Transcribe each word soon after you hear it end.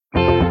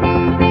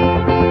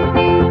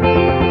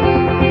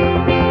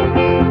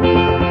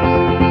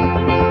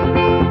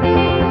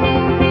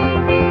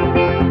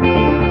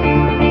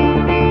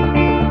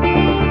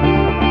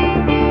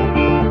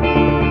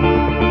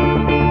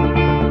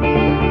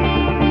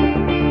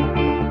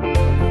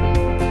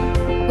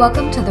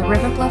Welcome to the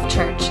River Bluff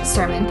Church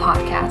Sermon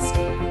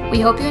Podcast.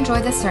 We hope you enjoy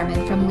this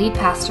sermon from lead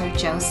pastor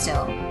Joe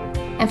Still.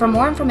 And for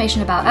more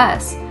information about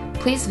us,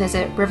 please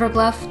visit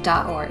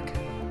riverbluff.org.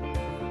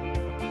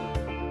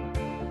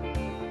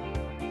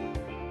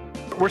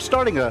 We're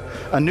starting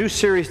a new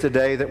series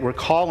today that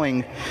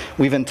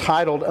we've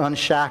entitled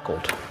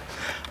Unshackled.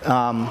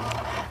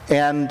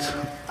 And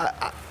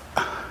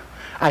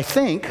I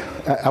think,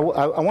 I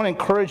want to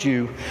encourage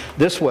you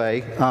this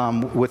way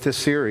with this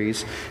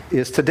series,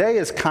 is today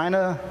is kind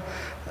of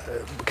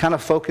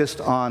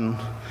focused on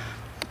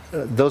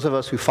those of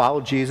us who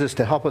follow Jesus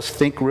to help us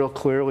think real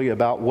clearly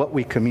about what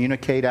we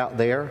communicate out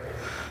there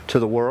to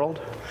the world.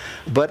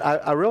 But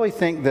I really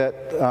think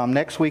that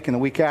next week and the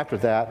week after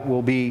that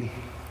would be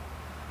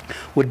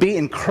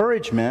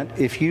encouragement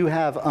if you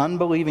have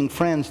unbelieving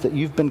friends that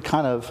you've been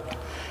kind of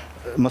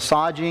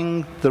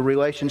massaging the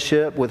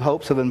relationship with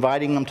hopes of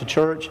inviting them to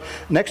church.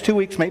 Next 2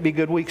 weeks may be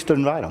good weeks to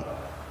invite them.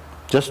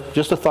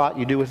 Just a thought.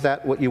 You do with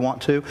that what you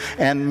want to.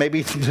 And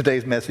maybe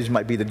today's message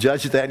might be to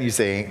judge that and you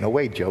say, ain't no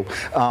way, Joe.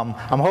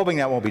 I'm hoping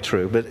that won't be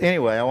true. But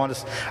anyway, I want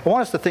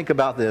us to think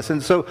about this.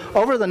 And so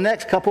over the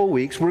next couple of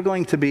weeks, we're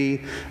going to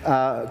be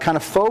kind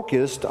of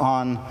focused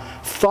on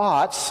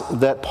thoughts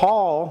that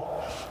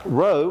Paul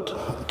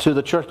wrote to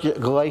the church at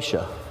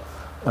Galatia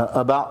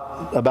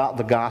about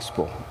the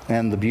gospel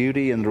and the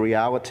beauty and the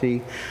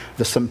reality,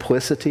 the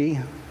simplicity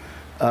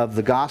of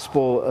the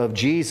gospel of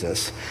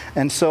Jesus.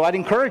 And so I'd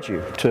encourage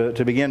you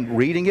to begin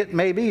reading it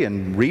maybe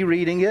and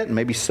rereading it and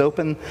maybe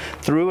soaping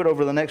through it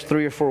over the next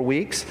 3 or 4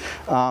 weeks.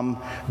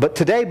 But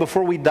today,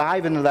 before we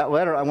dive into that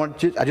letter,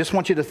 I just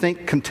want you to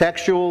think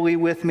contextually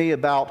with me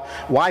about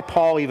why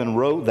Paul even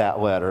wrote that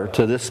letter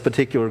to this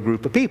particular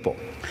group of people.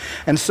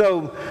 And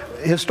so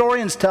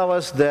historians tell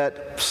us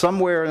that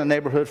somewhere in the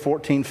neighborhood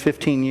 14,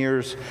 15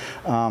 years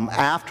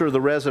after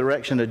the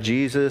resurrection of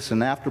Jesus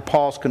and after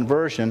Paul's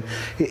conversion,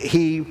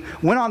 he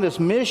went on this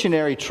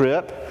missionary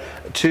trip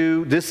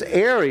to this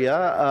area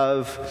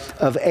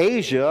of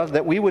Asia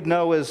that we would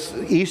know as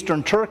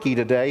Eastern Turkey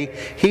today.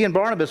 He and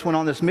Barnabas went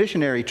on this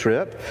missionary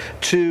trip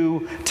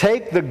to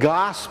take the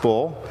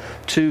gospel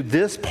to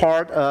this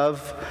part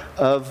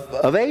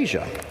of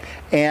Asia.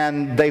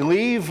 And they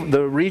leave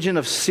the region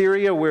of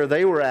Syria where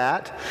they were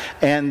at,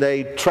 and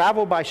they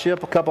travel by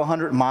ship a couple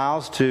hundred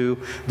miles to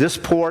this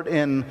port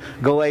in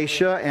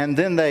Galatia, and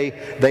then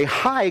they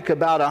hike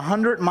about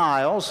 100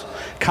 miles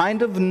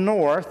kind of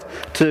north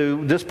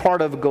to this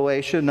part of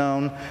Galatia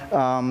known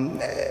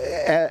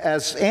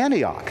as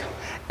Antioch.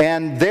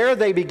 And there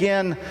they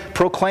begin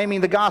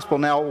proclaiming the gospel.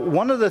 Now,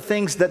 one of the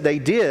things that they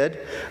did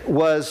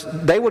was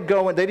they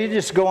didn't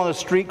just go on the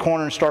street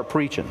corner and start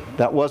preaching.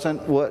 That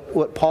wasn't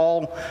what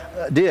Paul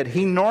did.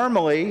 He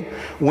normally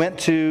went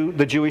to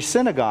the Jewish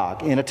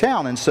synagogue in a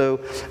town. And so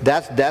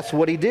that's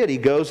what he did. He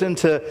goes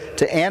into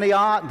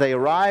Antioch. They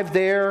arrive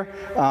there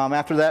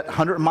after that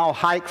 100-mile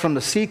hike from the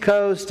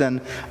seacoast.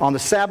 And on the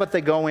Sabbath they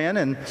go in.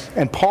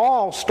 And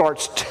Paul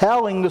starts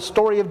telling the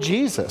story of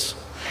Jesus.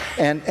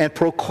 And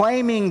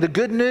proclaiming the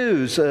good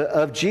news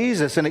of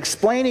Jesus and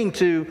explaining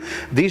to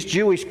these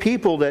Jewish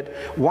people that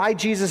why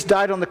Jesus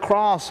died on the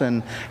cross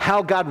and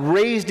how God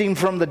raised him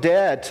from the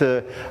dead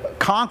to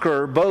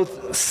conquer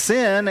both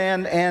sin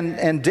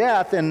and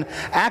death and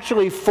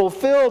actually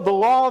fulfill the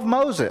law of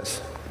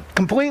Moses,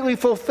 completely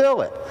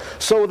fulfill it,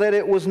 so that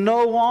it was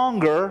no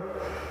longer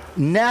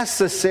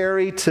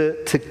necessary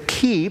to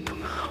keep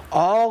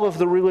all of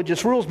the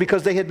religious rules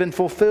because they had been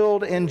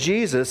fulfilled in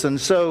Jesus.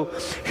 And so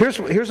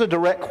here's a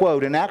direct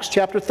quote. In Acts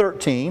chapter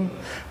 13,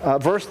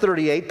 verse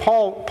 38,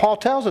 Paul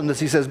tells them this.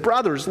 He says,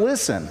 "Brothers,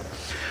 listen.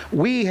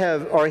 We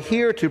are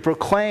here to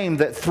proclaim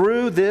that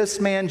through this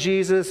man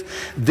Jesus,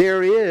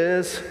 there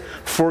is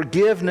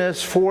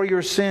forgiveness for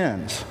your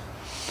sins."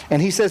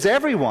 And he says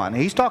everyone,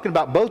 he's talking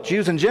about both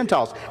Jews and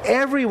Gentiles,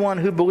 everyone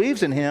who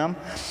believes in him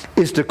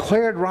is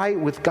declared right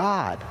with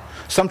God.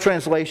 Some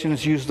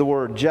translations use the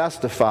word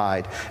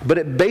justified, but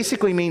it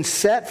basically means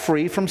set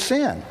free from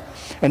sin.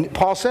 And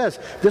Paul says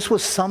this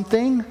was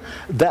something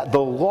that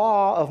the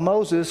law of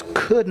Moses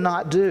could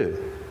not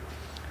do.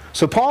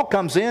 So Paul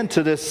comes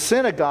into this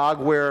synagogue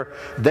where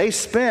they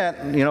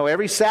spent,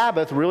 every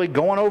Sabbath really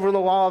going over the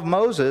law of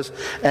Moses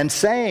and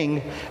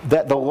saying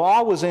that the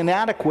law was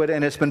inadequate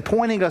and it's been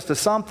pointing us to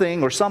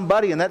something or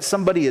somebody, and that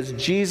somebody is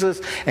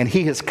Jesus and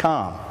he has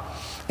come.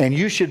 And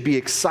you should be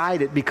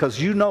excited because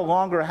you no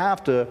longer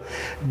have to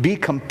be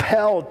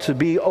compelled to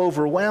be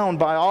overwhelmed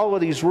by all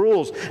of these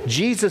rules.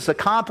 Jesus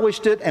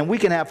accomplished it, and we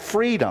can have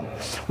freedom.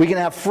 We can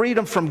have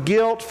freedom from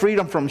guilt,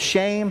 freedom from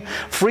shame,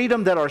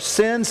 freedom that our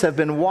sins have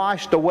been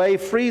washed away,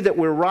 free that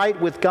we're right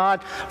with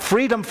God,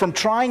 freedom from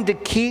trying to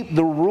keep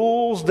the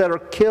rules that are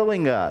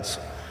killing us.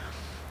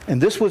 And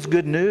this was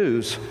good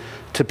news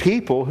to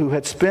people who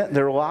had spent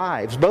their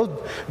lives,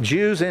 both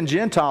Jews and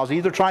Gentiles,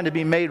 either trying to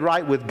be made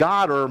right with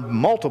God or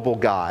multiple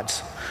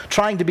gods,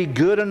 trying to be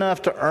good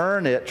enough to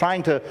earn it,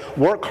 trying to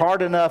work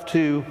hard enough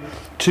to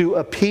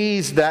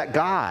appease that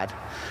God.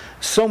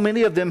 So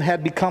many of them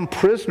had become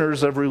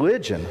prisoners of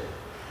religion.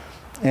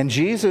 And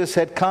Jesus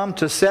had come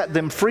to set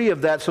them free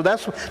of that. So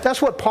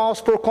that's what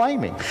Paul's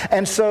proclaiming.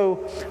 And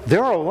so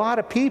there are a lot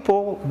of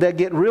people that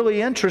get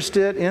really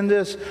interested in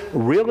this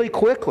really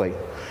quickly.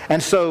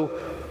 And so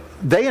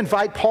they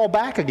invite Paul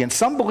back again.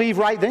 Some believe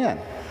right then.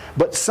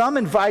 But some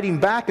invite him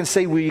back and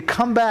say, will you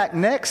come back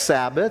next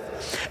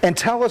Sabbath and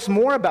tell us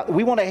more about,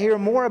 we want to hear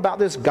more about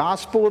this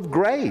gospel of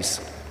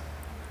grace.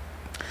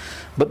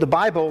 But the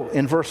Bible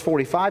in verse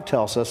 45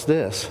 tells us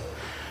this.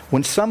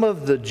 When some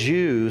of the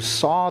Jews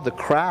saw the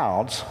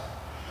crowds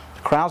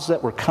that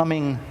were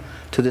coming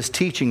to this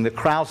teaching, the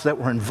crowds that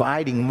were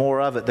inviting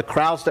more of it, the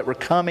crowds that were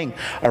coming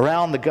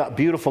around the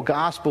beautiful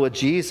gospel of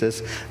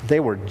Jesus, they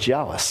were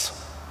jealous.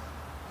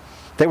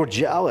 They were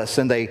jealous,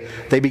 and they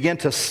began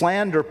to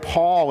slander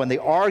Paul, and they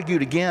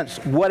argued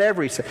against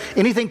whatever he said.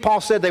 Anything Paul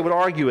said, they would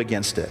argue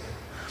against it.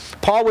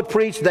 Paul would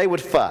preach, they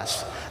would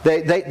fuss.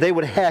 They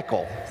would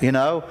heckle, you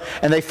know.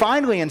 And they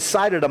finally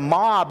incited a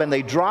mob, and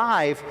they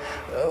drive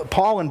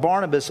Paul and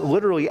Barnabas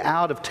literally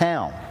out of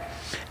town.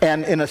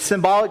 And in a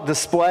symbolic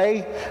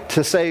display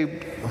to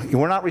say,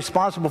 we're not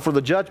responsible for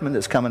the judgment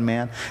that's coming,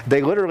 man,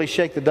 they literally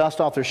shake the dust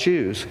off their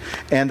shoes.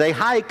 And they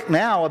hike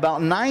now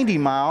about 90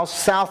 miles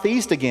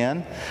southeast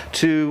again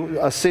to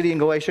a city in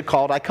Galatia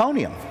called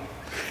Iconium.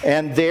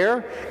 And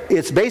there,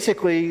 it's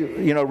basically,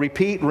 you know,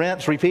 repeat,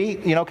 rinse,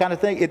 repeat, you know, kind of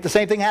thing. The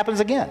same thing happens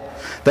again.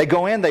 They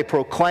go in, they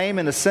proclaim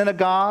in the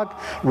synagogue.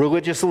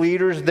 Religious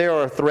leaders there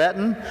are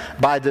threatened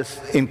by this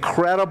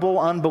incredible,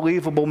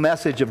 unbelievable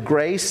message of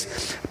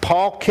grace.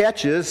 Paul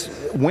catches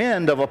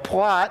wind of a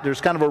plot.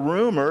 There's kind of a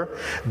rumor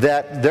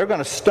that they're going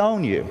to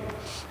stone you.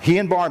 He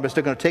and Barnabas,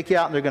 they're going to take you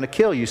out and they're going to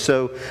kill you.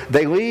 So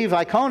they leave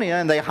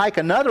Iconium and they hike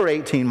another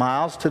 18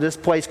 miles to this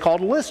place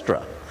called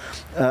Lystra.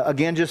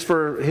 Again, just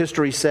for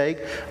history's sake,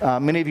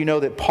 many of you know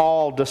that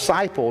Paul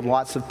discipled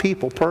lots of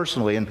people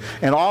personally, and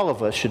all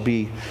of us should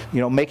be, you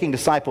know, making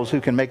disciples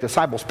who can make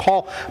disciples.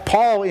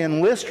 Paul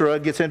in Lystra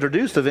gets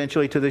introduced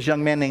eventually to this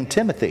young man named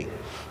Timothy.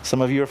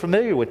 Some of you are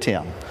familiar with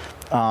Tim.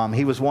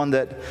 He was one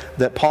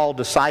that Paul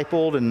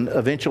discipled and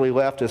eventually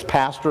left as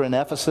pastor in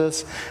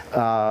Ephesus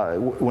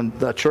when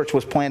the church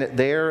was planted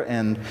there.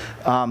 And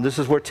this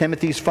is where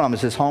Timothy's from,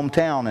 is his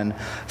hometown. And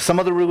some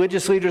of the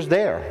religious leaders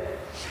there,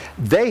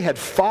 they had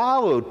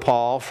followed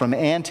Paul from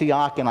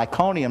Antioch and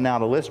Iconium now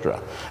to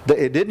Lystra.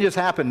 It didn't just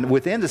happen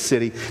within the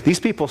city. These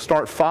people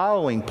start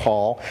following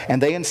Paul,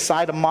 and they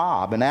incite a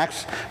mob. And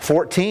Acts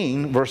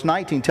 14, verse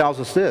 19 tells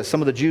us this.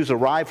 Some of the Jews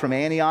arrived from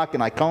Antioch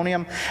and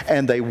Iconium,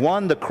 and they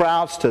won the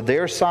crowds to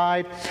their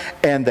side,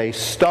 and they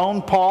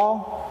stoned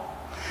Paul,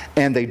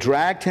 and they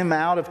dragged him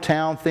out of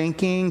town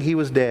thinking he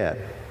was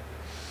dead.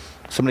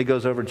 Somebody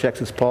goes over and checks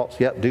his pulse.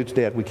 Yep, dude's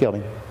dead. We killed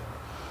him.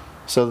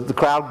 So the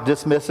crowd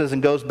dismisses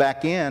and goes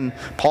back in.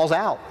 Paul's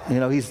out. You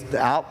know, he's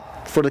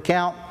out for the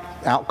count,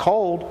 out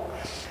cold.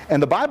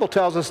 And the Bible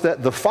tells us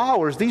that the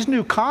followers, these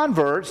new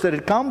converts that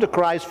had come to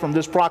Christ from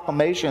this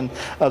proclamation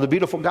of the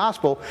beautiful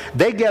gospel,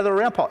 they gather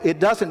around Paul. It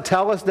doesn't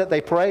tell us that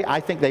they pray.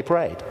 I think they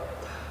prayed.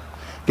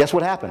 Guess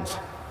what happens?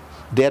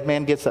 Dead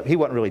man gets up. He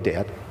wasn't really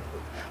dead,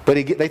 but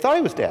they thought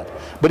he was dead.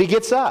 But he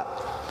gets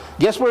up.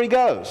 Guess where he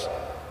goes?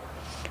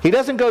 He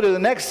doesn't go to the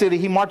next city.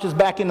 He marches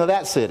back into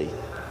that city.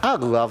 I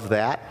love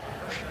that.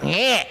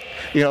 Yeah.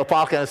 You know,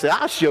 Paul kind of said,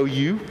 I'll show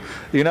you.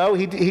 You know,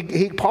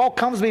 Paul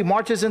comes to me,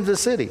 marches into the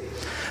city.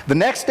 The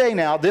next day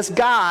now, this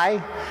guy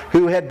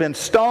who had been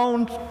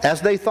stoned,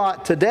 as they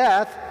thought, to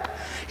death,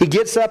 he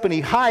gets up and he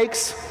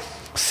hikes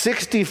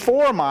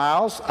 64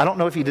 miles. I don't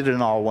know if he did it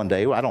in all one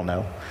day. I don't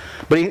know.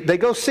 But they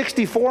go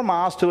 64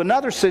 miles to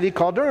another city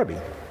called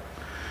Derbe.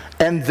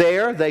 And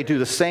there they do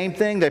the same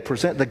thing. They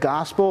present the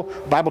gospel.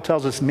 The Bible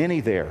tells us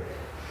many there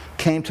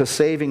came to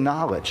saving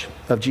knowledge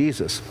of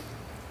Jesus.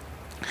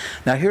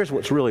 Now here's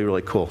what's really,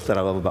 really cool that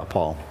I love about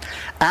Paul.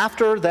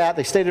 After that,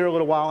 they stayed there a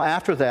little while.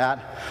 After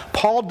that,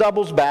 Paul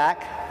doubles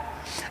back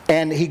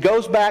and he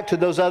goes back to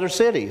those other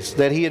cities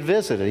that he had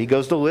visited. He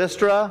goes to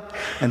Lystra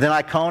and then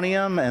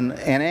Iconium and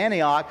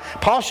Antioch.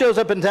 Paul shows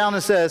up in town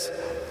and says,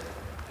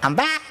 I'm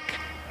back.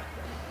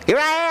 Here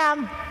I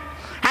am.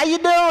 How you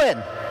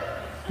doing?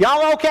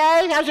 Y'all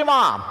okay? How's your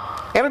mom?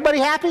 Everybody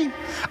happy?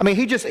 I mean,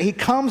 he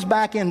comes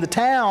back into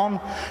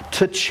town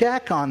to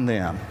check on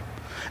them.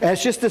 And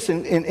it's just this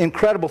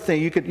incredible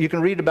thing. You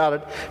can read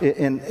about it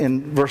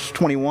in verse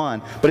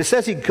 21. But it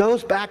says he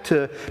goes back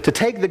to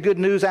take the good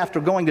news after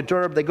going to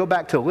Derbe. They go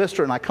back to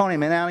Lystra and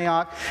Iconium and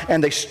Antioch,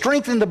 and they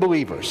strengthen the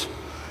believers.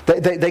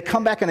 They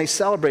come back and they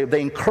celebrate.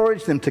 They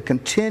encourage them to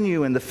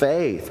continue in the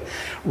faith,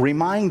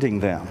 reminding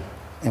them,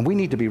 and we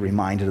need to be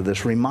reminded of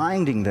this,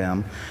 reminding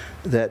them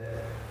that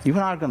you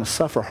and I are going to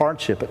suffer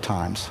hardship at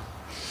times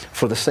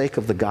for the sake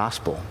of the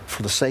gospel,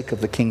 for the sake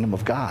of the kingdom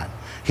of God.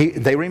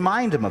 They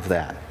remind him of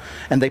that.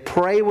 And they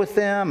pray with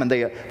them, and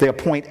they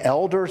appoint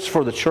elders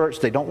for the church.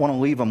 They don't want to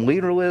leave them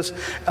leaderless.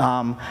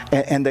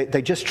 And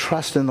they just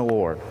trust in the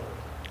Lord.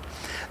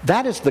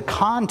 That is the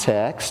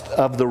context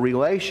of the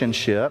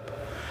relationship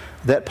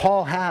that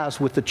Paul has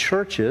with the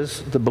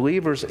churches, the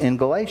believers in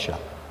Galatia.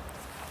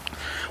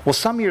 Well,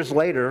 some years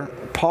later,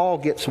 Paul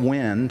gets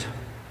wind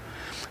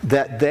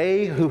that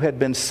they who had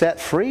been set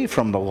free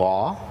from the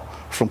law,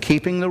 from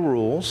keeping the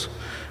rules,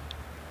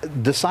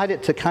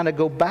 decided to kind of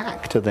go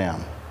back to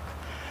them.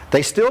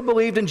 They still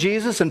believed in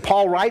Jesus, and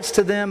Paul writes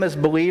to them as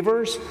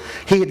believers.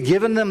 He had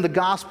given them the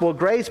gospel of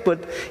grace,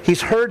 but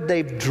he's heard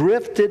they've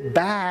drifted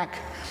back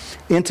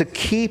into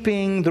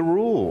keeping the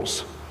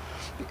rules.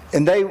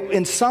 And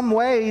in some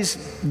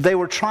ways, they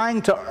were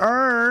trying to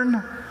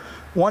earn,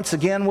 once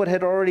again, what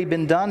had already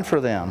been done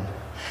for them.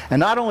 And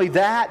not only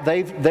that,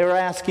 they're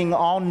asking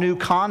all new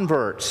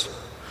converts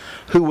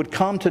who would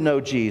come to know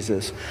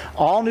Jesus,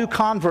 all new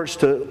converts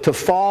to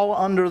fall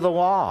under the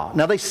law.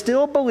 Now, they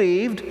still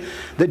believed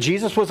that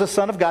Jesus was the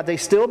Son of God. They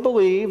still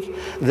believed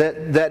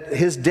that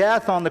His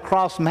death on the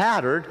cross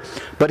mattered.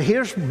 But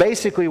here's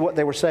basically what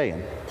they were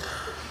saying.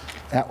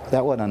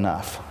 That wasn't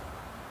enough.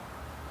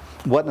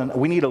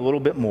 We need a little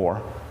bit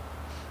more.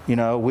 You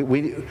know,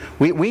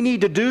 we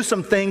need to do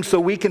some things so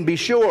we can be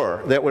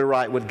sure that we're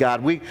right with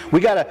God. We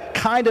got to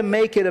kind of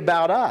make it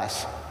about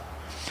us.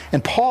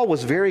 And Paul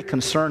was very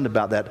concerned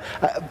about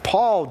that.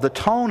 Paul, the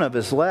tone of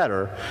his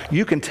letter,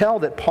 you can tell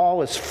that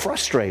Paul is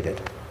frustrated.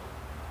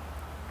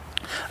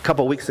 A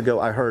couple of weeks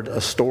ago, I heard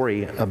a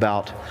story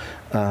about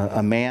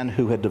a man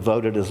who had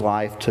devoted his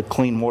life to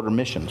clean water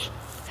missions.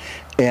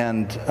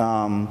 And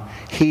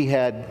he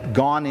had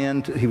gone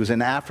he was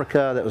in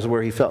Africa. That was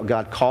where he felt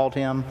God called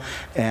him.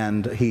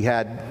 And he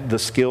had the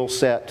skill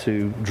set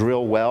to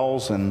drill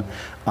wells. And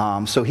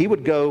so he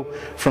would go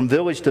from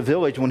village to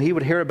village. When he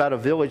would hear about a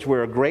village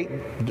where a great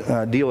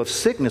deal of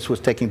sickness was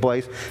taking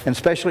place, and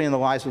especially in the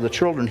lives of the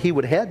children, he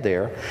would head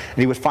there. And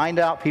he would find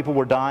out people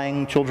were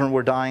dying, children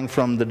were dying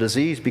from the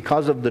disease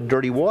because of the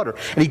dirty water.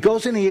 And he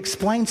goes in and he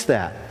explains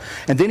that.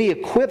 And then he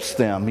equips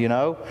them,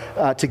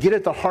 to get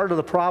at the heart of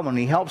the problem. And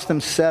he helps them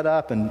set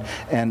up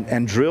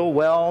and drill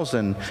wells,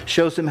 and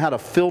shows them how to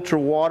filter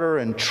water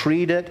and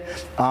treat it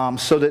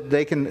so that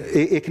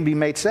it can be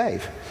made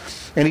safe.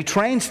 And he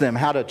trains them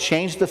how to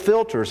change the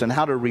filters and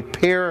how to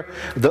repair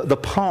the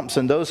pumps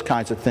and those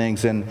kinds of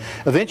things. And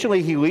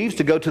eventually he leaves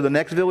to go to the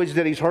next village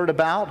that he's heard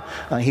about.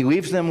 He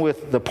leaves them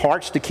with the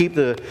parts to keep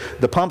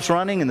the pumps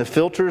running and the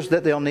filters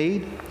that they'll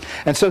need.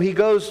 And so he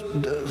goes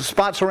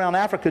spots around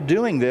Africa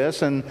doing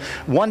this. And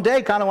one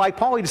day, kind of like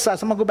Paul, he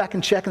decides, I'm going to go back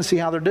and check and see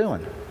how they're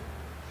doing.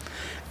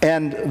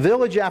 And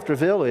village after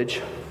village,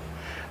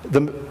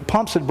 the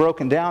pumps had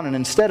broken down, and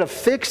instead of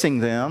fixing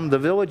them, the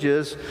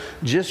villages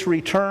just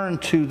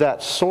returned to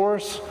that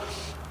source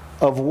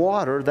of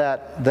water,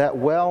 that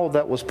well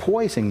that was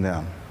poisoning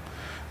them,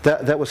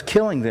 that was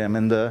killing them.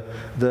 And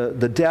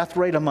the death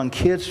rate among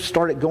kids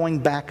started going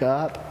back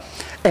up.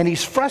 And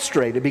he's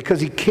frustrated because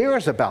he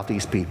cares about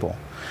these people.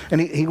 And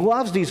he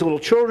loves these little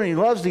children, he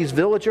loves these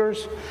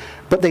villagers,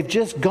 but they've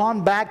just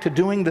gone back to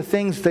doing the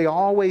things they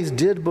always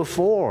did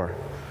before,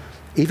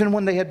 even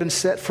when they had been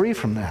set free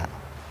from that.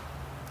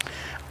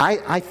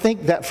 I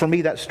think that for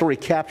me, that story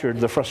captured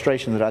the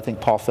frustration that I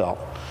think Paul felt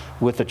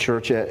with the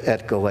church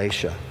at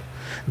Galatia.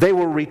 They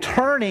were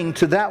returning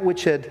to that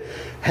which had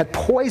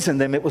poisoned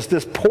them. It was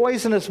this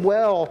poisonous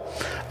well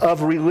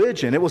of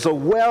religion. It was a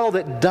well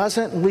that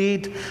doesn't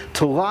lead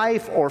to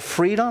life or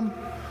freedom.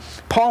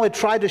 Paul had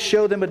tried to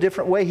show them a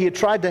different way. He had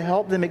tried to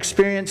help them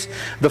experience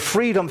the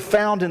freedom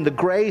found in the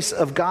grace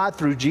of God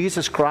through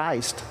Jesus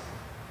Christ.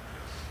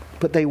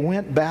 But they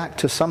went back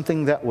to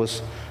something that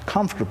was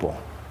comfortable.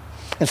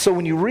 And so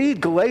when you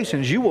read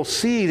Galatians, you will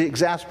see the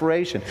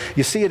exasperation.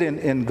 You see it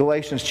in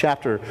Galatians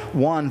chapter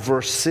 1,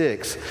 verse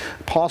 6.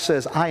 Paul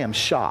says, I am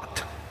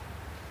shocked.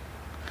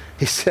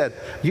 He said,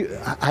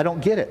 I don't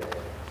get it.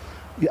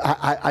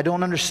 I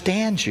don't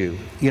understand you,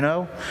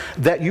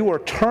 that you are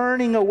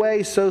turning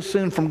away so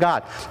soon from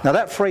God. Now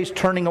that phrase,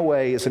 turning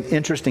away, is an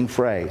interesting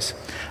phrase.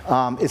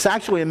 It's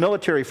actually a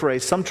military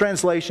phrase. Some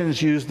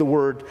translations use the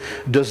word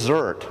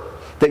desert,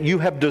 that you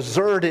have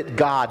deserted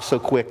God so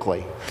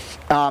quickly.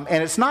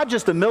 And it's not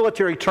just a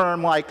military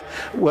term like,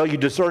 well, you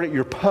deserted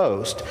your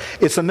post.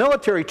 It's a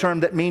military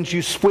term that means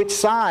you switch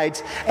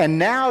sides, and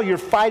now you're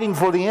fighting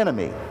for the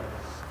enemy.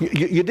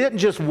 You didn't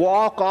just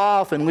walk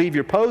off and leave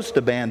your post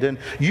abandoned.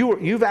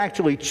 You've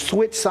actually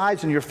switched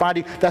sides and you're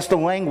fighting. That's the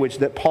language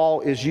that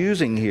Paul is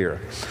using here.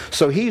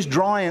 So he's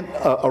drawing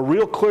a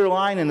real clear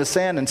line in the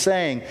sand and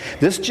saying,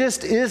 this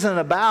just isn't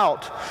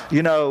about,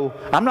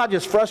 I'm not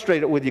just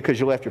frustrated with you because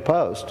you left your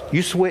post.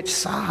 You switched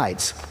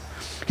sides.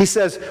 He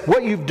says,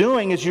 what you're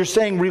doing is you're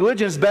saying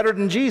religion is better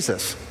than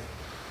Jesus.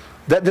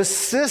 That the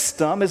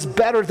system is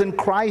better than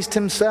Christ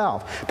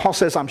himself. Paul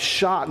says, I'm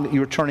shocked that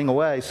you're turning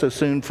away so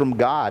soon from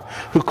God,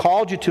 who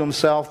called you to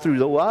himself through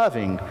the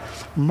loving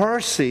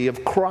mercy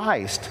of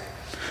Christ.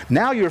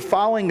 Now you're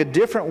following a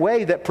different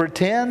way that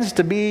pretends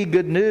to be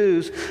good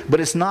news, but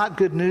it's not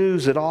good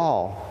news at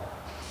all.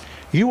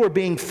 You are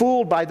being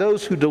fooled by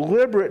those who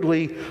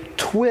deliberately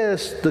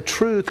twist the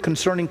truth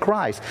concerning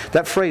Christ.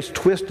 That phrase,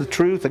 twist the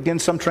truth, again,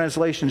 some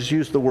translations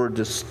use the word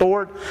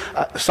distort.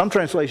 Some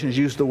translations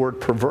use the word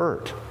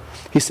pervert.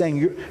 He's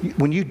saying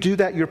when you do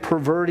that, you're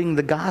perverting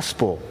the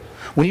gospel.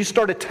 When you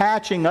start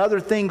attaching other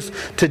things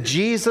to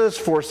Jesus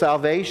for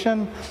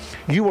salvation,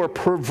 you are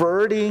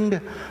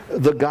perverting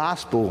the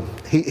gospel.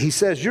 He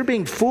says you're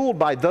being fooled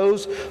by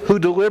those who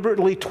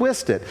deliberately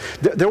twist it.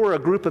 There were a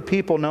group of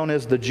people known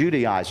as the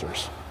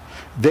Judaizers.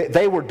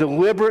 They were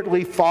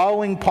deliberately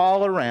following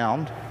Paul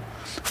around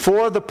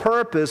for the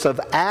purpose of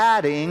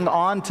adding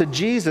on to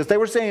Jesus. They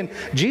were saying,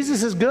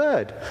 Jesus is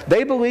good.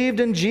 They believed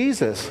in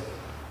Jesus.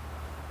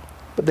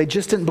 But they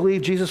just didn't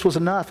believe Jesus was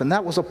enough, and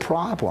that was a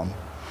problem.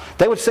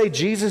 They would say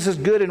Jesus is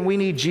good and we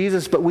need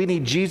Jesus, but we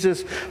need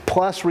Jesus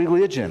plus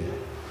religion.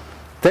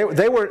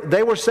 They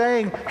were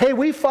saying, hey,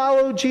 we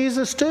follow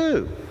Jesus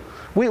too.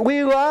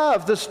 We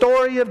love the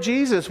story of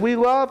Jesus. We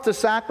love the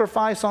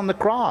sacrifice on the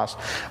cross.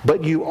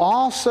 But you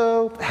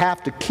also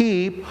have to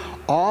keep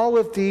all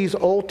of these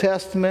Old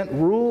Testament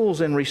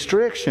rules and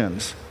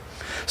restrictions.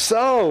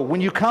 So,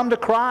 when you come to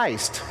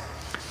Christ,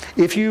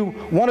 if you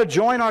want to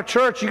join our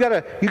church, you got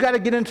to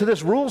get into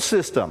this rule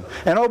system.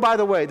 And oh, by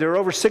the way, there are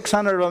over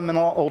 600 of them in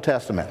the Old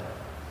Testament.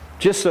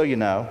 Just so you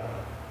know.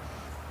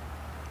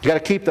 You got to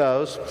keep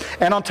those.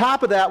 And on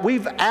top of that,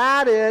 we've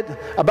added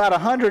about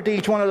 100 to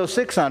each one of those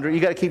 600. You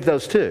got to keep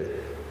those too.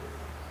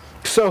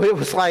 So it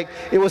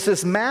was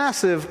this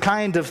massive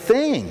kind of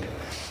thing.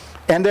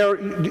 And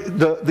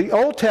the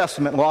Old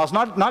Testament laws,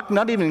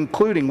 not even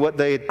including what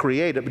they had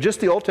created, but just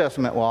the Old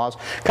Testament laws,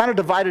 kind of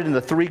divided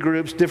into three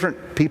groups.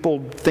 Different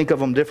people think of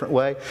them different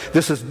way.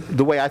 This is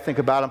the way I think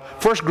about them.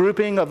 First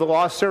grouping of the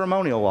law is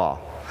ceremonial law.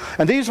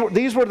 And these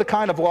were the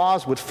kind of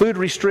laws with food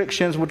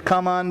restrictions would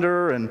come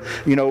under, and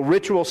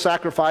ritual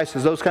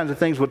sacrifices, those kinds of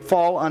things would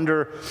fall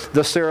under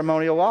the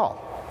ceremonial law.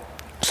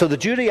 So the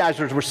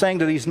Judaizers were saying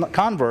to these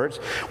converts,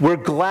 we're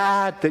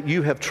glad that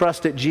you have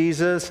trusted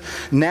Jesus.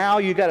 Now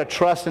you got to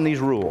trust in these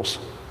rules.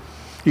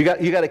 You got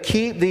to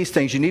keep these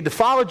things. You need to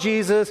follow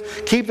Jesus,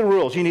 keep the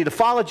rules. You need to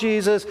follow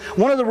Jesus.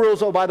 One of the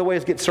rules, oh, by the way,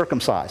 is get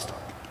circumcised.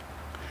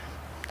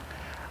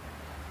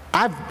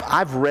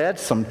 I've read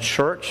some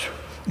church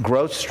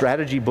growth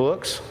strategy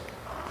books.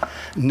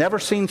 Never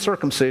seen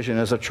circumcision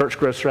as a church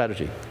growth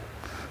strategy.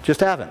 Just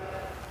haven't.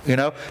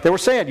 They were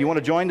saying, you want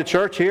to join the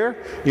church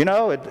here,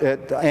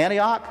 at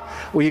Antioch?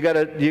 Well, you got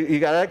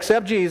to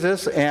accept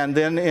Jesus, and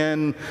then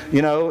in,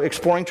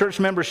 exploring church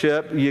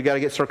membership, you got to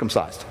get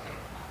circumcised.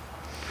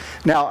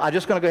 Now, I'm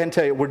just going to go ahead and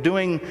tell you, we're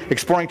doing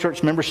exploring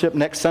church membership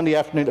next Sunday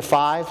afternoon at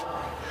 5.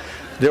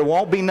 There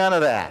won't be none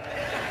of that.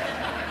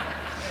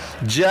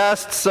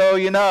 Just so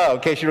you know,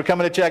 in case you were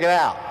coming to check it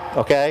out.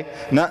 Okay?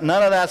 None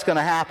of that's going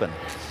to happen.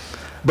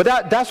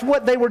 But that's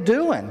what they were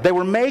doing. They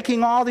were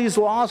making all these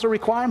laws a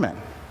requirement.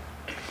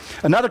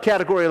 Another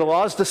category of the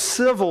law is the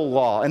civil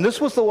law. And this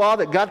was the law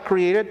that God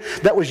created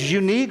that was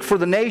unique for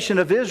the nation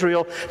of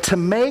Israel to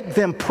make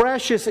them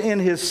precious in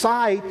His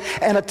sight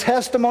and a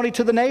testimony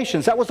to the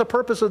nations. That was the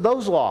purpose of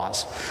those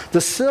laws, the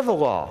civil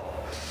law.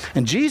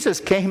 And Jesus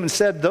came and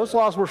said, those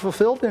laws were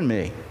fulfilled in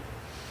me.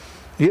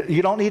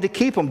 You don't need to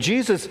keep them.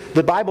 Jesus,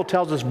 the Bible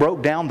tells us,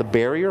 broke down the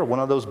barrier. One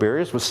of those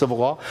barriers was civil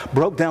law.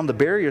 Broke down the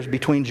barriers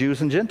between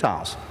Jews and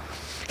Gentiles.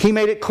 He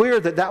made it clear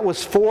that that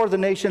was for the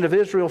nation of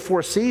Israel for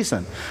a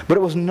season. But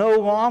it was no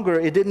longer,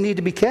 it didn't need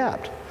to be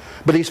kept.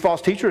 But these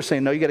false teachers are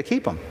saying, no, you got to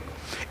keep them.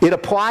 It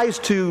applies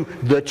to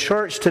the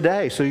church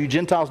today. So you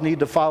Gentiles need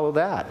to follow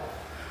that.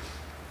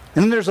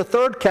 And then there's a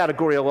third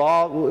category of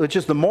law, which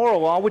is the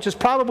moral law, which is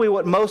probably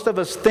what most of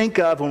us think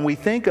of when we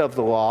think of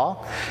the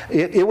law.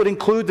 It would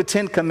include the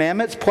Ten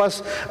Commandments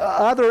plus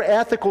other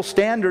ethical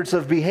standards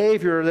of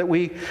behavior that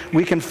we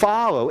can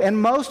follow.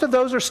 And most of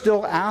those are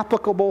still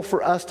applicable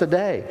for us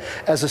today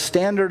as a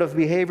standard of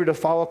behavior to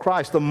follow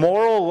Christ. The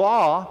moral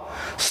law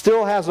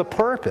still has a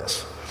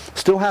purpose.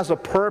 Still has a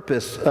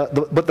purpose.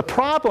 But the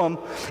problem,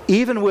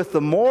 even with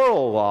the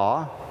moral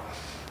law,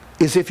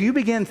 is if you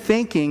begin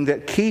thinking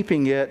that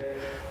keeping it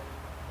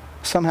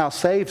somehow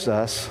saves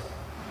us,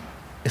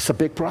 it's a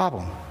big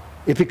problem.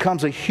 It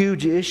becomes a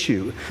huge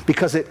issue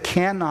because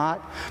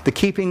the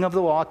keeping of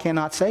the law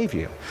cannot save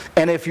you.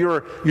 And if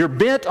you're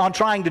bent on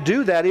trying to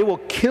do that, it will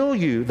kill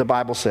you, the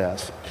Bible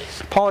says.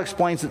 Paul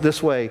explains it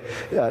this way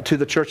to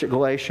the church at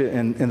Galatia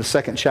in the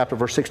 2nd chapter,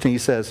 verse 16. He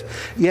says,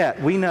 yet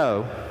we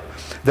know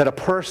that a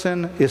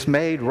person is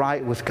made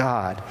right with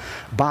God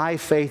by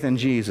faith in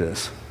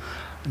Jesus,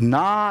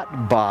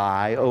 not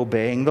by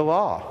obeying the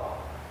law.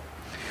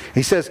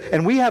 He says,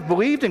 and we have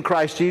believed in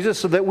Christ Jesus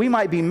so that we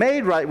might be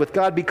made right with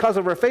God because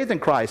of our faith in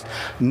Christ,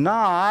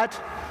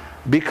 not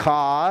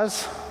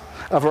because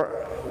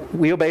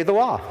we obey the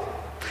law.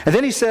 And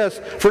then he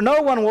says, for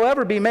no one will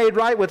ever be made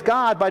right with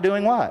God by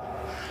doing what?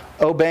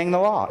 Obeying the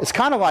law. It's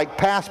kind of like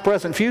past,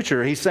 present,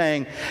 future. He's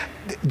saying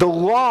the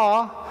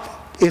law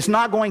is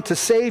not going to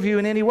save you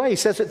in any way. He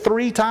says it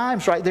 3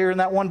 times right there in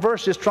that one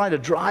verse, just trying to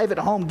drive it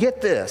home.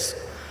 Get this.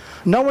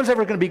 No one's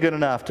ever going to be good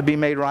enough to be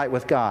made right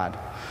with God.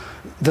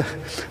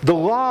 The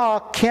law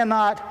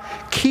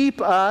cannot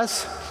keep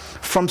us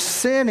from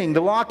sinning.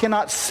 The law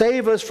cannot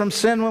save us from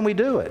sin when we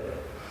do it.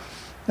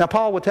 Now,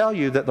 Paul will tell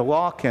you that the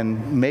law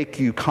can make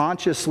you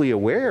consciously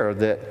aware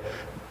that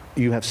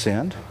you have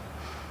sinned.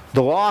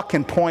 The law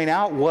can point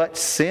out what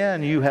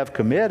sin you have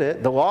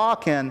committed. The law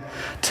can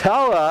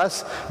tell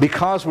us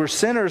because we're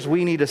sinners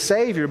we need a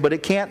Savior, but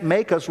it can't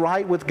make us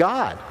right with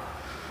God.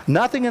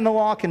 Nothing in the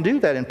law can do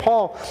that. And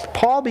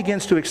Paul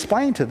begins to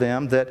explain to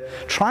them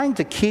that trying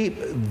to keep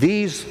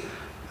these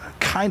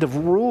kind of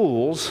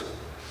rules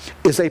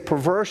is a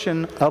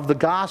perversion of the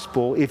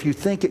gospel if you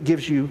think it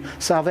gives you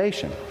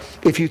salvation.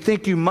 If you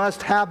think you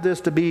must have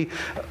this to be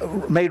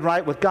made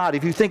right with God.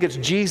 If you think it's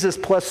Jesus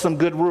plus some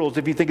good rules.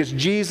 If you think it's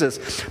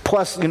Jesus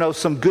plus,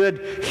 some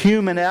good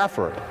human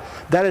effort.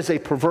 That is a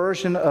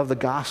perversion of the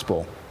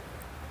gospel.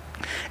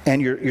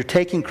 And you're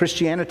taking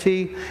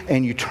Christianity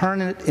and you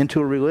turn it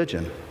into a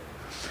religion.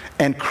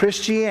 And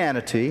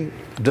Christianity,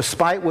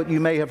 despite what you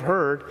may have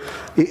heard,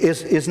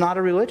 is not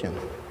a religion.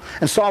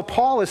 And so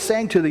Paul is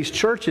saying to these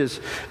churches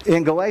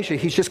in Galatia,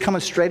 he's just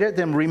coming straight at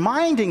them,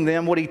 reminding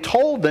them what he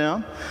told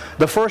them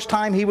the first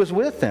time he was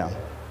with them.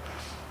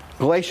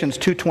 Galatians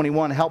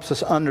 2:21 helps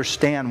us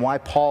understand why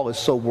Paul is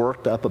so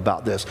worked up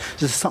about this.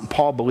 This is something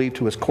Paul believed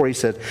to his core. He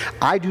said,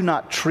 I do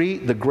not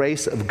treat the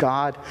grace of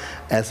God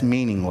as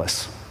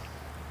meaningless.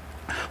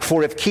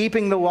 For if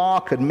keeping the law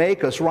could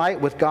make us right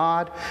with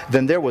God,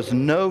 then there was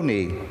no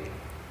need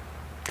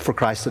for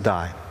Christ to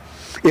die.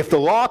 If the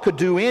law could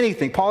do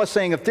anything, Paul is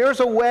saying, if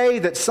there's a way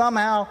that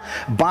somehow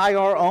by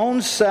our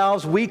own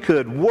selves we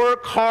could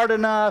work hard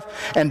enough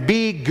and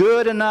be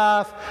good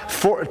enough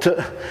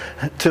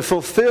to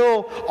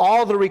fulfill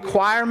all the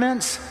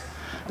requirements,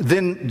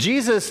 then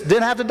Jesus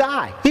didn't have to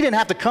die. He didn't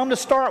have to come to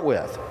start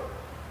with.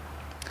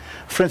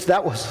 Friends,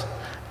 that was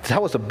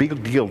a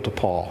big deal to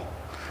Paul.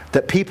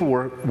 That people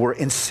were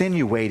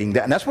insinuating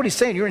that. And that's what he's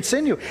saying. You're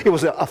insinuating. It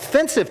was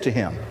offensive to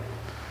him.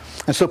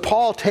 And so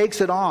Paul takes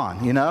it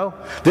on,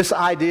 This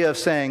idea of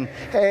saying,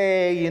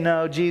 hey,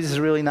 Jesus is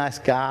a really nice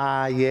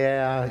guy.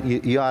 Yeah,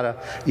 you ought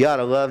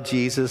to love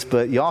Jesus,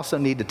 but you also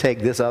need to take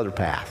this other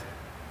path.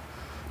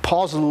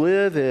 Paul's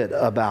livid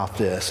about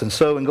this. And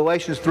so in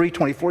Galatians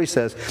 3:24 he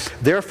says,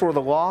 therefore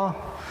the law,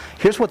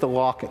 here's what the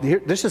law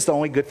can, this is the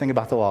only good thing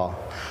about the law.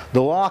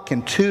 The law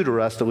can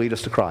tutor us to lead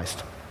us to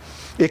Christ.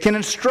 It can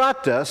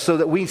instruct us so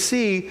that we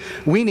see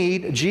we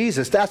need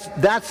Jesus.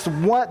 That's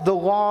what the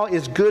law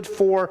is good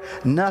for,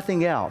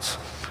 nothing else.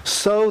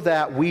 So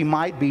that we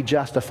might be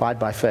justified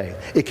by faith.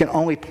 It can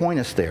only point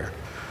us there.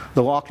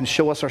 The law can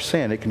show us our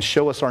sin. It can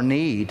show us our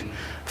need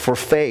for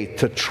faith,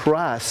 to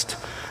trust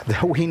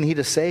that we need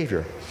a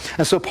Savior.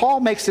 And so Paul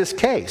makes this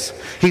case.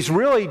 He's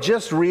really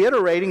just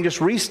reiterating,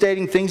 just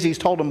restating things he's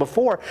told them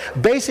before.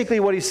 Basically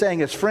what he's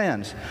saying is,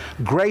 friends,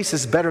 grace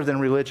is better than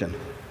religion.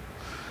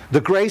 The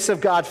grace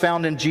of God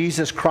found in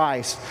Jesus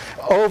Christ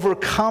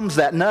overcomes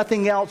that.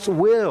 Nothing else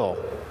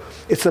will.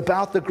 It's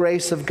about the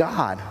grace of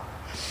God.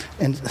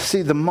 And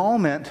see, the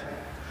moment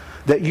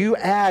that you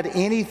add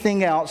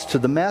anything else to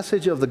the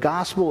message of the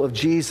gospel of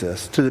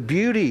Jesus, to the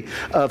beauty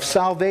of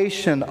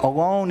salvation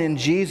alone in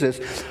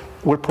Jesus,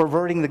 we're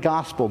perverting the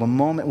gospel the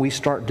moment we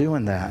start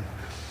doing that.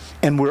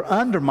 And we're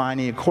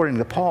undermining, according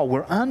to Paul,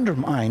 we're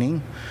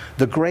undermining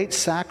the great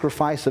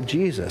sacrifice of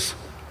Jesus.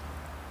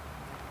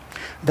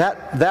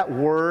 That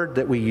word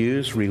that we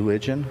use,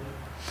 religion,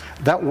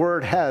 that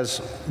word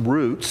has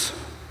roots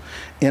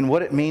in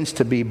what it means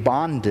to be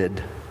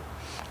bonded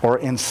or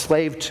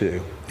enslaved to.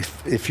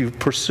 If you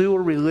pursue a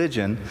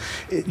religion,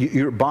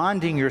 you're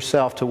bonding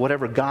yourself to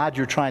whatever God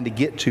you're trying to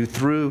get to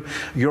through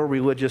your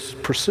religious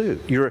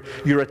pursuit.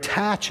 You're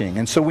attaching.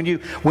 And so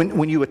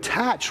when you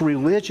attach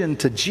religion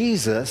to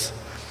Jesus,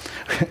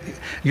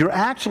 you're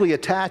actually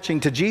attaching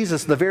to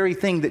Jesus the very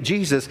thing that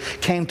Jesus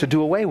came to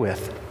do away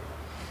with.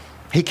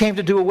 He came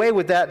to do away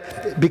with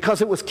that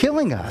because it was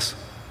killing us.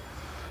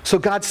 So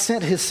God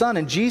sent His Son,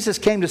 and Jesus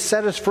came to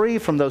set us free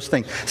from those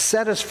things,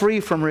 set us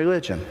free from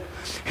religion.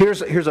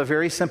 Here's a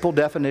very simple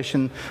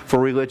definition for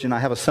religion. I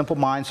have a simple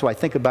mind, so I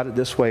think about it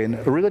this way.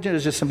 And religion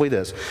is just simply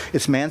this.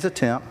 It's man's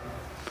attempt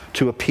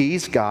to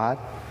appease God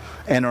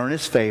and earn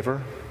His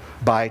favor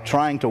by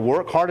trying to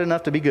work hard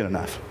enough to be good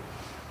enough.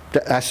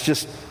 That's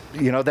just,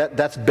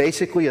 that's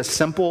basically a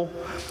simple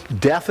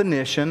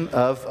definition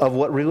of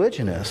what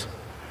religion is.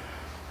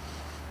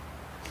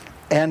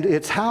 And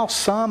it's how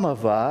some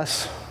of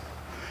us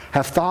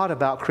have thought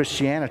about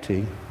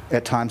Christianity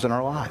at times in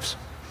our lives.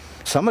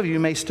 Some of you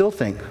may still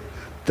think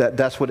that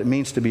that's what it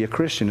means to be a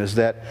Christian, is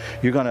that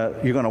you're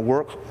gonna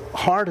work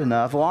hard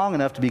enough, long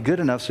enough to be good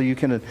enough so you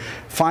can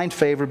find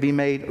favor, be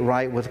made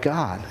right with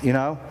God.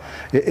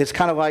 It's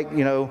kind of like,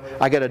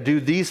 I got to do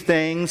these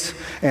things,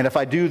 and if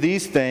I do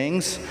these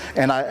things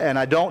and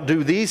I don't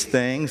do these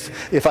things,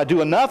 if I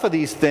do enough of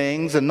these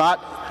things and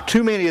not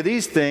too many of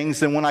these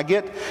things, then when I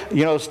get,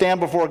 stand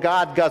before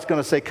God, God's going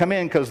to say, come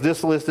in, because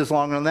this list is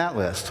longer than that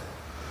list.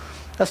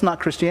 That's not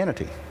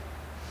Christianity.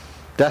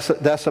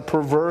 That's a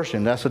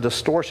perversion. That's a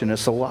distortion.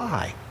 It's a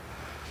lie.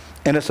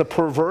 And it's a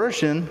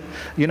perversion,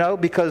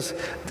 because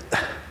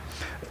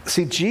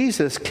See,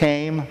 Jesus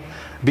came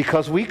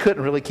because we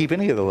couldn't really keep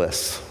any of the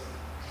lists.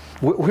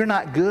 We're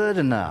not good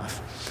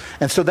enough.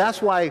 And so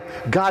that's why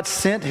God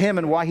sent him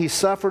and why he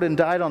suffered and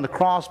died on the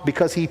cross,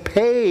 because he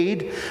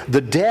paid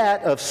the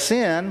debt of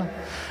sin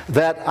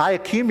that I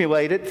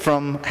accumulated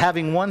from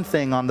having one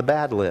thing on the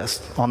bad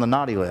list, on the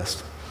naughty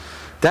list.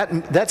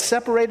 That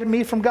separated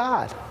me from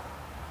God.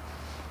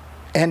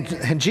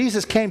 And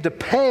Jesus came to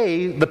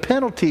pay the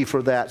penalty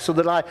for that so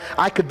that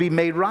I could be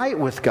made right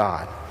with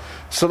God.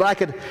 So that I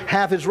could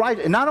have his right.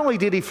 And not only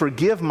did he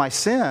forgive my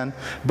sin,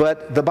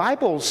 but the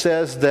Bible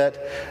says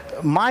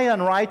that my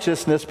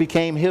unrighteousness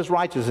became his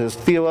righteousness.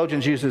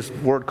 Theologians use this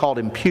word called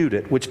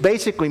imputed, which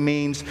basically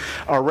means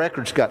our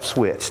records got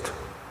switched.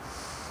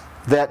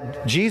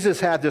 That Jesus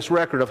had this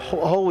record of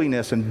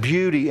holiness and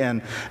beauty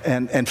and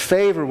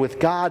favor with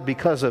God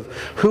because of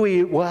who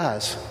he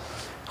was.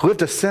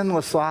 Lived a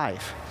sinless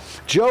life.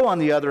 Joe, on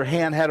the other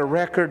hand, had a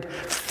record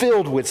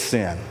filled with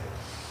sin.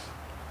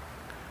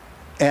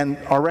 And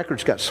our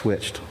records got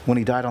switched when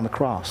he died on the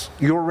cross.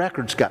 Your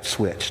records got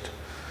switched.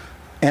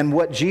 And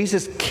what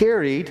Jesus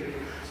carried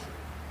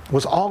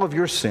was all of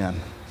your sin.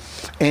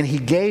 And he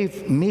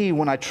gave me,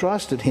 when I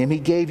trusted him, he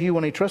gave you,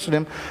 when he trusted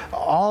him,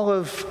 all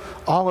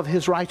of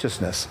his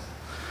righteousness.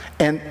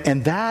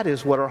 And that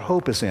is what our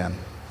hope is in.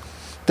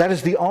 That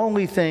is the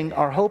only thing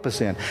our hope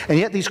is in. And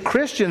yet these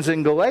Christians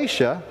in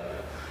Galatia,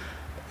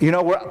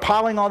 we're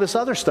piling all this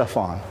other stuff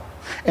on.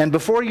 And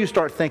before you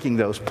start thinking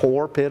those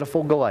poor,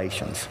 pitiful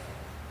Galatians,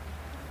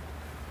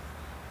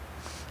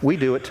 we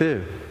do it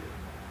too.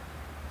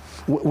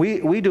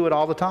 We do it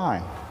all the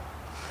time.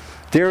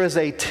 There is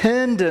a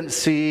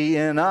tendency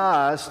in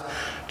us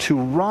to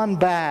run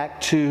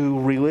back to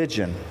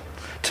religion,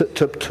 to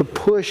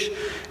push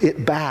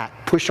it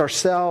back, push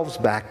ourselves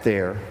back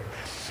there.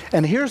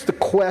 And here's the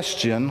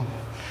question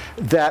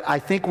that I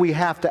think we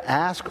have to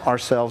ask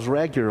ourselves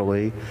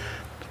regularly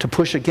to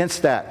push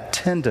against that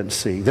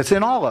tendency that's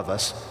in all of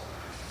us.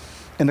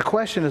 And the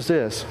question is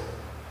this: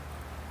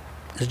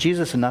 is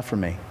Jesus enough for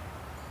me?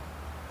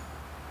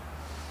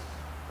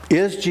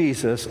 Is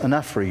Jesus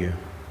enough for you?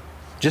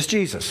 Just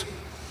Jesus.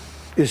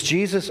 Is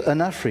Jesus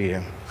enough for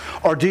you?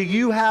 Or do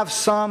you have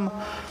some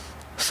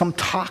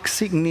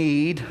toxic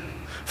need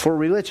for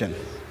religion?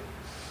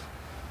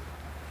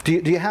 Do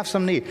you have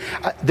some need?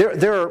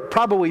 There are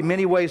probably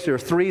many ways. There are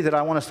three that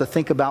I want us to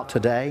think about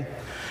today.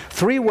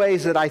 Three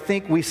ways that I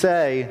think we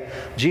say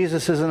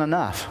Jesus isn't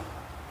enough.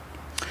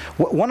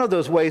 One of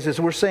those ways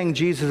is we're saying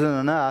Jesus isn't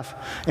enough,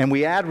 and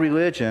we add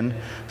religion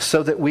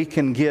so that we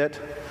can get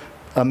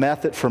a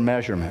method for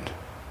measurement.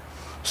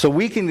 So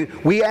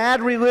we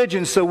add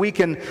religion so we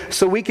can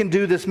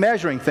do this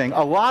measuring thing.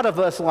 A lot of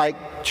us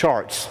like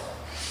charts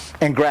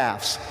and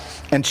graphs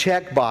and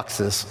check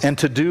boxes and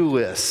to-do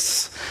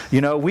lists.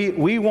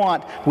 We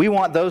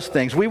want those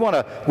things. We want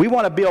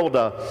to be able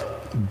to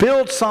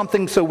build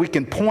something so we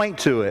can point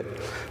to it,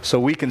 so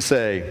we can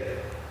say,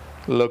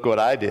 "Look what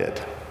I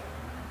did.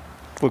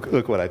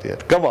 Look what I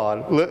did. Come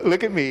on,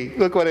 look at me.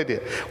 Look what I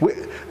did."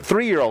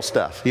 3-year-old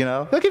stuff,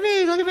 Look at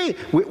me, look at me.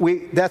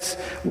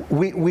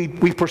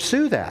 We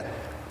pursue that.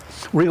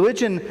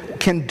 Religion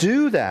can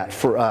do that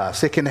for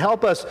us. It can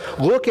help us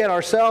look at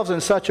ourselves in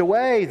such a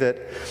way that,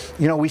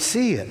 we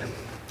see it.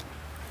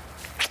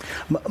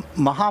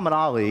 Muhammad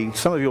Ali,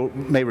 some of you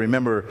may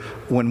remember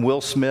when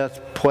Will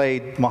Smith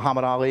played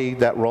Muhammad Ali,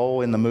 that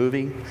role in the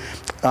movie.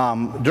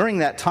 During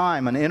that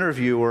time, an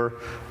interviewer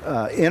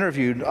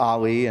interviewed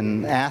Ali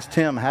and asked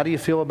him, "How do you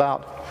feel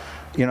about,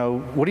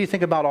 what do you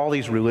think about all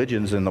these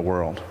religions in the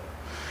world?"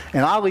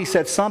 And Ali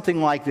said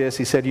something like this.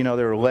 He said,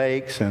 there are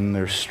lakes and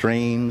there's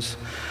streams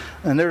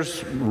and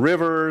there's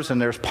rivers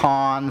and there's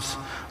ponds,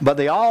 but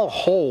they all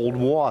hold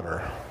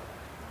water.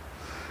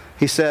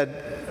 He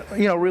said,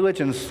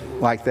 religion's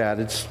like that.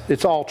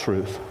 It's all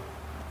truth.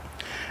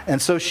 And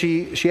so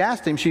she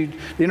asked him,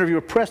 the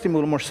interviewer pressed him a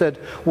little more, said,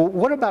 "Well,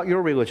 what about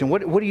your religion?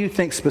 What do you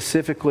think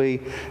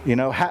specifically,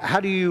 how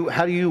do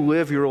you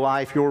live your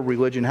life, your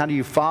religion? How do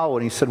you follow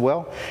it?" And he said,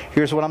 "Well,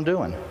 here's what I'm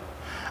doing.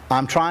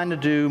 I'm trying to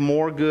do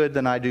more good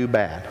than I do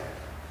bad.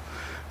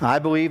 I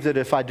believe that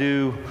if I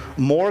do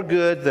more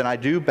good than I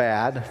do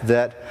bad,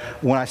 that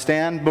when I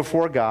stand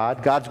before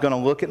God, God's going to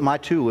look at my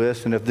to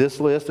list, and if this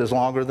list is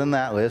longer than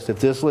that list, if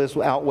this list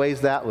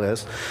outweighs that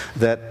list,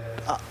 that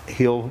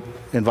He'll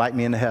invite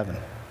me into heaven.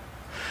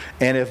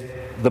 And if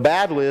the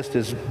bad list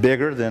is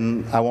bigger,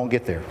 then I won't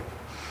get there.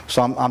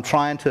 So I'm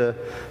trying to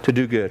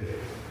do good."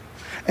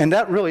 And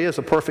that really is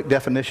a perfect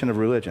definition of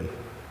religion.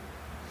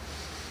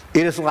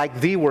 It is like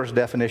the worst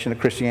definition of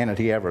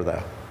Christianity ever,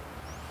 though.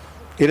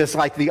 It is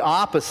like the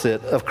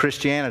opposite of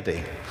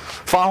Christianity.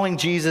 Following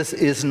Jesus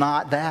is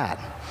not that.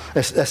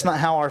 That's not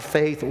how our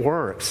faith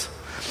works.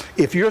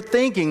 If you're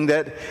thinking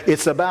that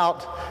it's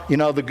about,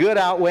 the good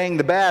outweighing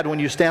the bad when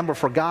you stand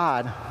before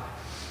God,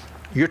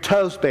 you're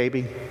toast,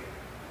 baby.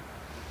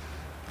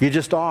 You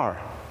just are.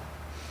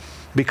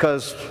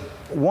 Because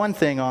one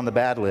thing on the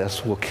bad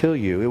list will kill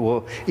you. It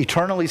will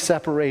eternally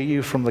separate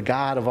you from the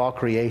God of all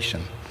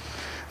creation.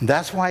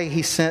 That's why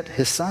he sent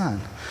his son.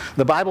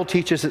 The Bible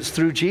teaches it's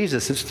through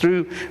Jesus. It's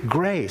through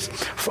grace.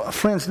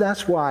 Friends,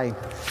 that's why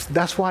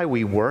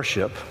we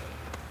worship.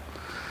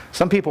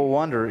 Some people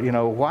wonder,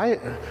 why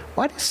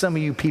do some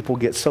of you people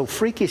get so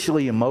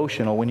freakishly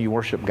emotional when you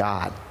worship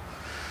God?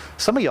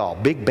 Some of y'all,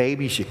 big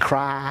babies, you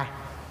cry.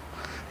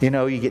 You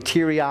get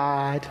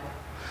teary-eyed.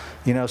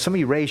 Some of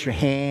you raise your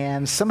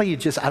hands. Some of you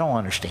I don't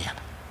understand.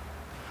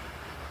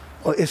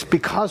 Well, it's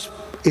because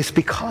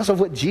of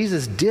what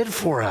Jesus did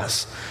for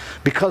us.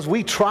 Because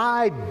we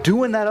tried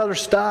doing that other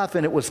stuff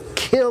and it was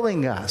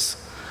killing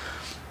us.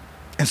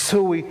 And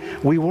so we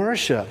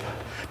worship.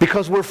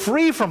 Because we're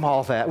free from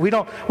all that. We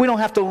don't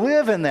have to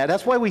live in that.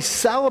 That's why we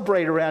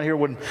celebrate around here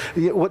when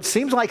what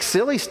seems like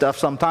silly stuff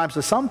sometimes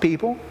to some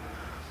people.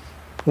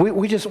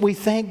 We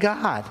thank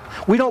God.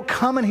 We don't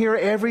come in here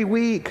every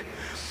week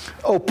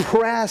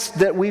oppressed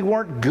that we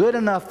weren't good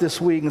enough this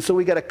week, and so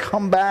we got to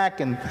come back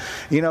and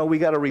we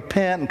got to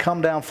repent and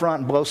come down front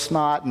and blow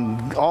snot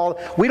and all.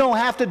 We don't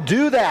have to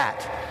do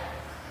that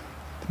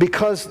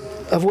because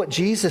of what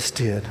Jesus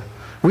did.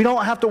 We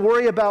don't have to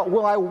worry about,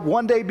 will I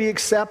one day be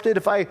accepted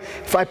if I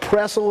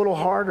press a little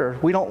harder.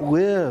 We don't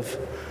live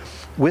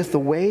with the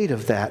weight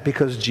of that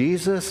because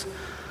Jesus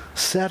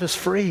set us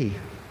free.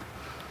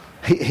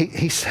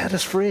 He set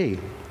us free.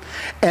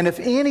 And if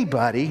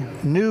anybody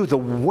knew the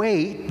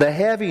weight, the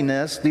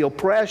heaviness, the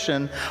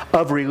oppression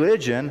of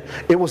religion,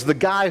 it was the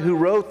guy who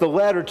wrote the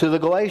letter to the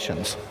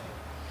Galatians.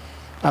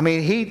 I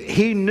mean,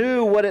 he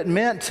knew what it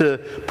meant to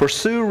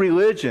pursue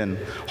religion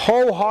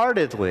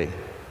wholeheartedly.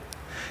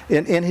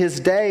 In his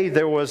day,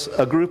 there was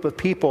a group of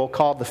people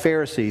called the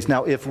Pharisees.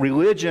 Now, if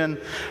religion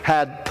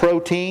had pro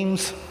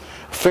teams,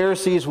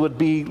 Pharisees would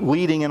be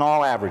leading in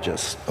all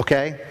averages,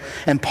 okay?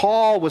 And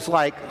Paul was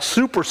like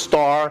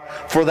superstar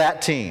for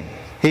that team.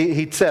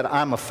 He said,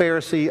 I'm a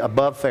Pharisee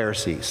above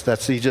Pharisees.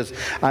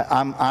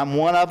 I'm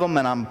one of them,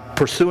 and I'm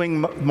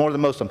pursuing more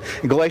than most of them.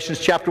 In Galatians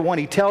chapter 1,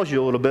 he tells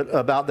you a little bit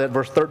about that.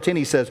 Verse 13,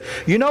 he says,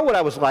 you know what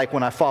I was like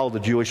when I followed the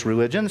Jewish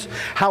religions?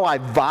 How I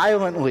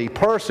violently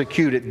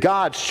persecuted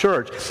God's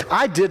church.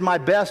 I did my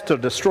best to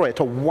destroy it,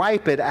 to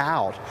wipe it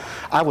out.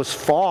 I was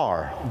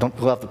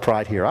don't love the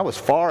pride here, I was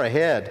far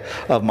ahead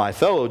of my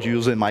fellow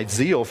Jews in my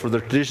zeal for the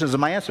traditions of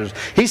my ancestors.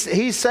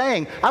 He's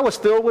saying, I was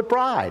filled with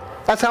pride.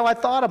 That's how I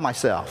thought of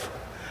myself.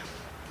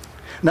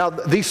 Now,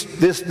 this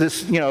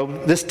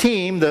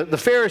team, the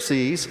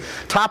Pharisees,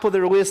 top of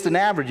their list in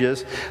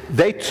averages,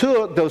 they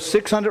took those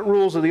 600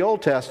 rules of the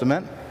Old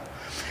Testament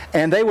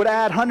and they would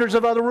add hundreds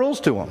of other rules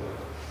to them,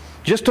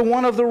 just to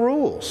one of the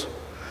rules.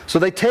 So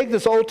they take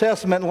this Old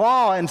Testament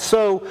law, and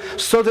so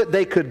that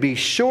they could be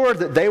sure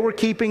that they were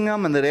keeping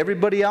them and that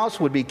everybody else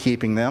would be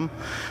keeping them,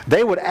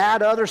 they would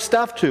add other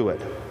stuff to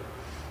it.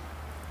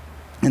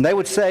 And they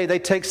would say, they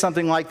take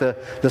something like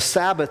the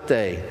Sabbath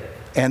day,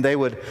 and they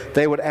would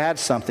add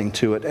something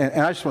to it.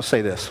 And I just want to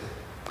say this.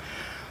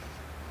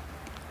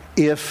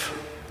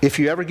 If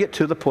you ever get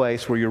to the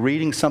place where you're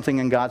reading something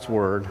in God's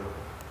Word,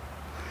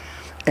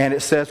 and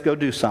it says go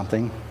do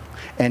something,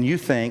 and you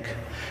think,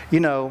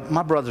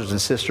 my brothers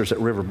and sisters at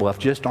River Bluff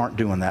just aren't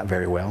doing that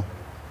very well.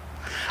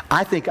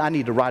 I think I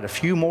need to write a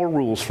few more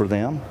rules for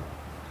them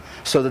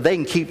so that they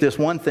can keep this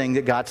one thing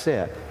that God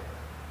said.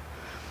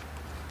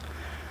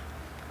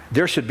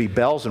 There should be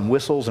bells and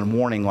whistles and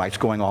warning lights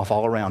going off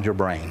all around your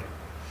brain.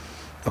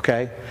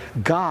 Okay?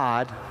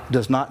 God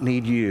does not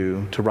need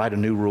you to write a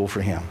new rule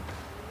for Him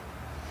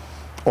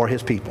or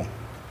His people.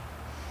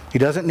 He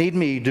doesn't need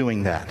me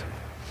doing that.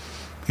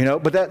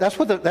 But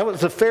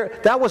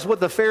that was what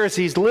the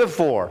Pharisees lived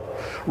for,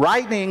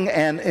 writing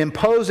and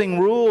imposing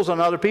rules on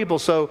other people.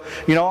 So,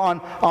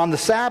 on the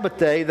Sabbath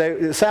day,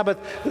 the Sabbath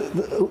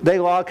day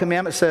law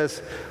commandment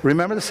says,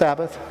 remember the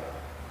Sabbath,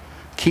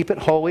 keep it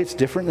holy. It's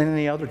different than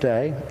any other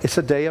day. It's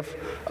a day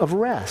of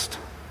rest.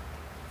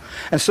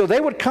 And so they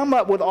would come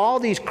up with all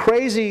these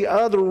crazy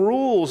other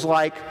rules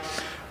like,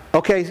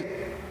 okay,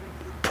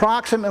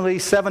 approximately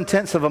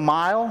 7/10 of a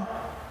mile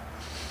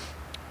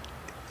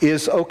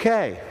is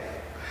okay.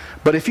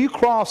 But if you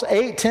cross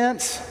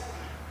 8/10,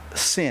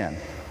 sin.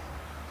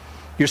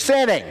 You're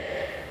sinning.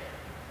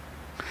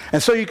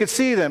 And so you could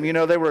see them,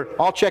 they were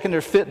all checking their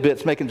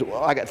Fitbits,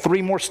 I got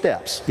 3 more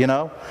steps,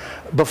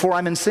 before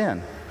I'm in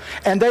sin.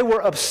 And they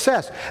were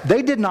obsessed.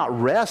 They did not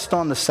rest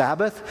on the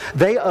Sabbath.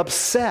 They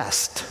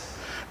obsessed.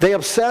 They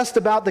obsessed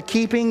about the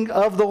keeping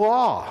of the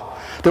law.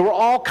 There were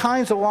all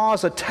kinds of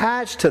laws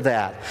attached to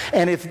that.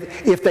 And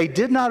if they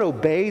did not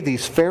obey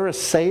these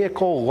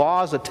Pharisaical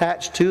laws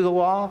attached to the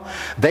law,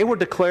 they were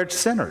declared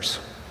sinners.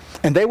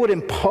 And they would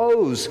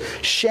impose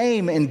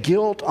shame and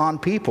guilt on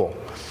people.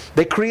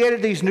 They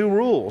created these new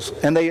rules,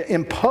 and they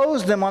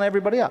imposed them on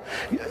everybody else.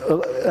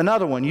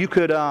 Another one, you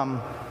could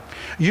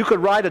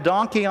ride a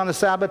donkey on the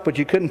Sabbath, but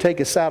you couldn't take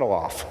his saddle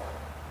off.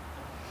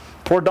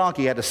 Poor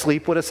donkey had to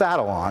sleep with a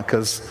saddle on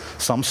because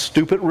some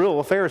stupid rule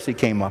a Pharisee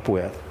came up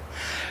with.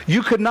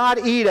 You could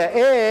not eat an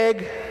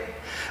egg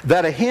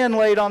that a hen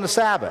laid on the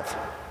Sabbath.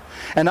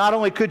 And not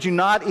only could you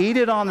not eat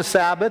it on the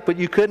Sabbath, but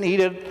you couldn't eat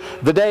it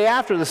the day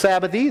after the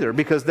Sabbath either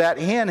because that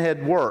hen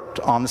had worked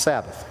on the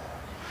Sabbath.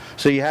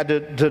 So you had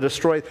to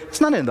destroy.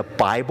 It's not in the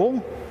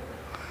Bible.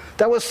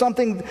 That was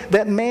something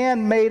that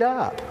man made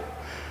up.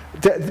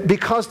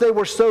 Because they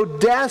were so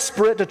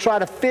desperate to try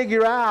to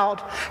figure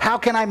out, how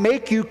can I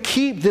make you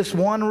keep this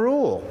one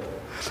rule?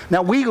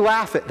 Now, we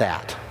laugh at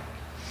that.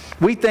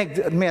 We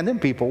think, man, them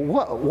people,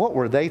 what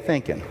were they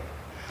thinking?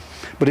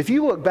 But if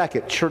you look back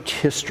at church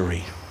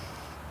history,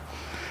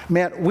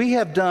 man, we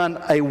have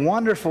done a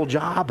wonderful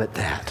job at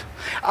that.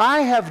 I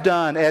have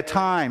done, at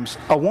times,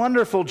 a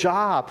wonderful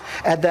job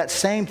at that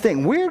same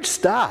thing. Weird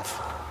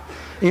stuff.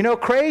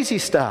 Crazy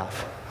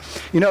stuff.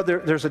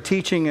 There's a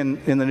teaching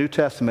in the New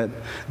Testament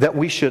that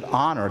we should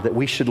honor, that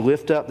we should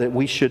lift up, that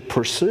we should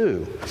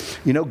pursue.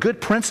 Good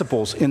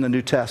principles in the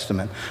New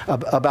Testament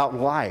about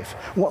life.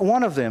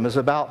 One of them is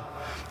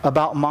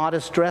about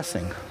modest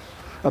dressing,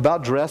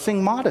 about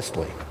dressing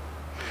modestly.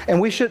 And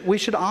we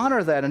should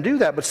honor that and do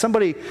that. But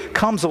somebody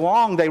comes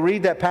along, they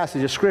read that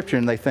passage of Scripture,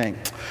 and they think,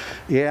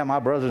 yeah, my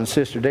brothers and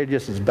sisters, they're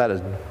just about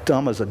as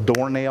dumb as a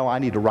doornail. I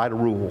need to write a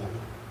rule.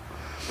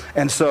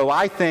 And so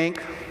I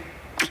think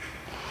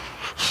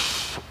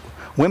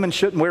women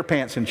shouldn't wear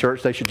pants in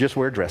church. They should just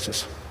wear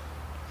dresses.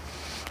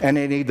 And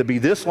they need to be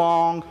this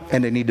long,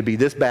 and they need to be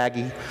this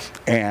baggy,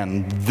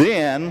 and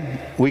then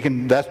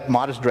that's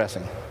modest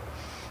dressing.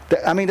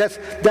 I mean, that's,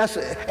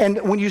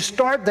 and when you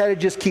start that, it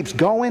just keeps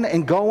going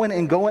and going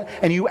and going,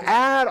 and you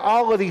add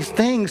all of these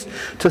things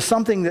to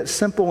something that's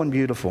simple and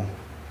beautiful.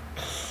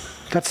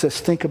 God says,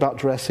 think about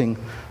dressing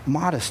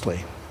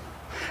modestly.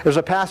 There's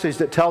a passage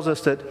that tells us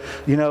that,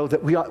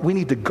 that we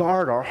need to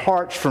guard our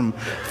hearts from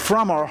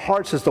our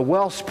hearts as the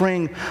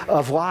wellspring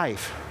of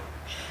life.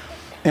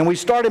 And we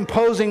start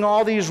imposing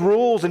all these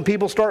rules, and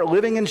people start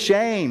living in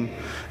shame,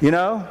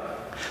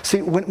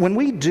 See, when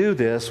we do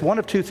this, one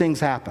of two things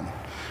happen.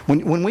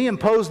 When we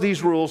impose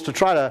these rules to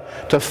try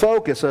to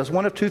focus us,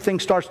 one of two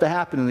things starts to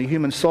happen in the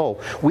human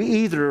soul. We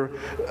either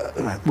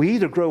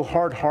grow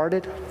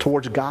hard-hearted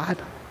towards God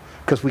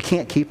because we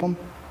can't keep them,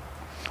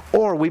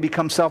 or we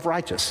become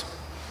self-righteous.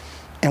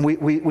 And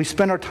we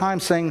spend our time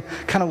saying,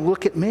 kind of,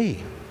 look at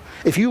me.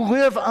 If you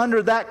live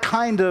under that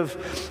kind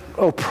of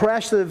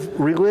oppressive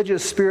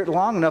religious spirit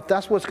long enough,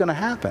 that's what's going to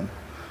happen.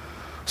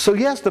 So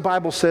yes, the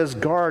Bible says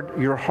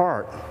guard your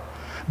heart.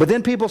 But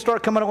then people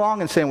start coming along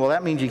and saying, well,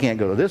 that means you can't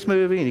go to this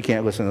movie, and you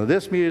can't listen to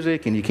this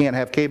music, and you can't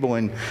have cable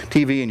and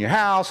TV in your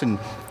house, and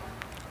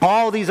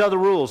all these other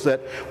rules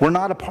that we're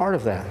not a part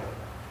of that.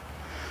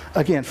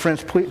 Again,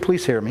 friends,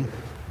 please hear me.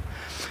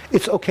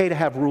 It's okay to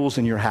have rules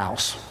in your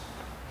house.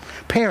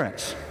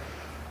 Parents,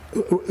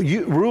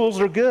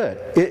 rules are good.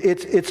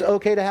 It's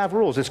okay to have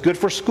rules. It's good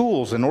for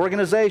schools and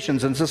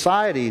organizations and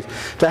societies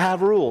to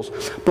have rules.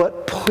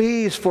 But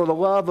please, for the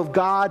love of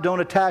God, don't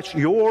attach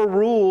your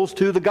rules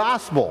to the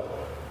gospel.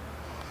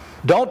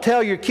 Don't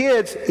tell your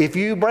kids, if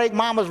you break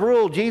mama's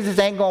rule, Jesus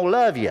ain't going to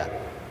love you.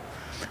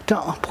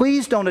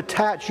 Please don't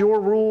attach your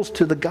rules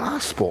to the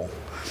gospel,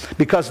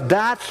 because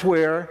that's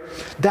where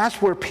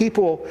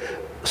people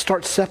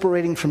start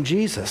separating from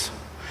Jesus,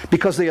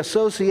 because they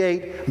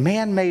associate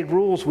man-made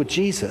rules with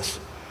Jesus.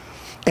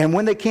 And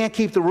when they can't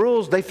keep the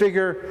rules, they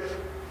figure,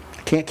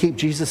 can't keep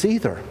Jesus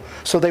either.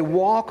 So they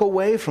walk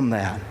away from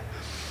that.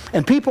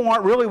 And people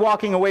aren't really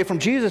walking away from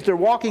Jesus, they're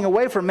walking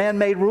away from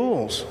man-made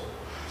rules.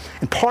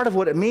 And part of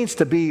what it means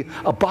to be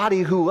a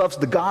body who loves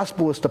the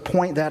gospel is to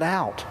point that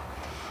out,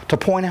 to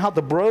point out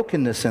the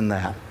brokenness in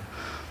that.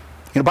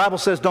 The Bible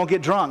says don't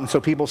get drunk, and so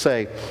people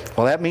say,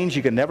 well, that means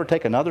you can never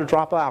take another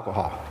drop of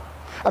alcohol.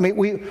 I mean,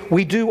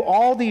 we do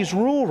all these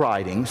rule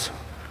writings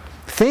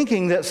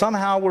thinking that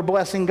somehow we're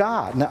blessing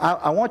God. Now,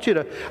 I want you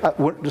to,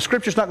 the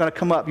Scripture's not going to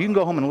come up. You can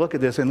go home and look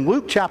at this. In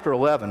Luke chapter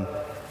 11,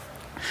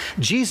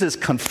 Jesus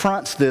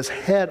confronts this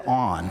head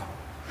on.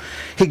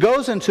 He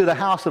goes into the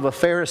house of a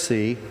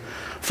Pharisee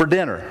for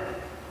dinner.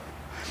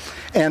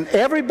 And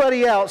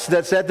everybody else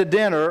that's at the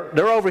dinner,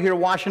 they're over here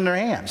washing their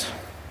hands,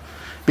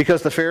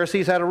 because the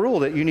Pharisees had a rule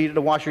that you needed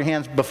to wash your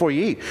hands before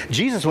you eat.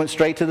 Jesus went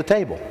straight to the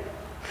table.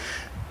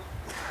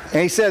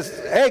 And he says,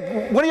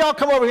 hey, when do y'all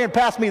come over here and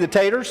pass me the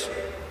taters?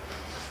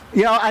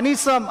 I need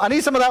some of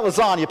that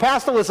lasagna.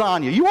 Pass the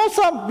lasagna. You want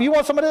some? You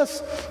want some of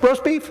this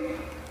roast beef?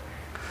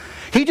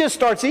 He just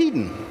starts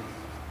eating.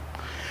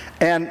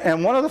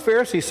 And one of the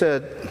Pharisees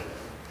said,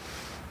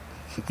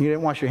 you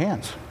didn't wash your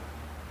hands.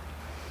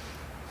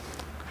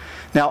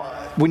 Now,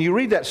 when you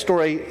read that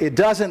story, it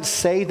doesn't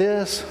say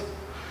this,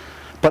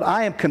 but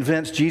I am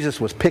convinced Jesus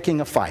was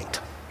picking a fight.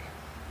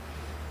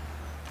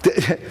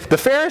 The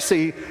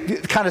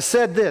Pharisee kind of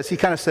said this. He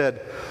kind of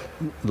said,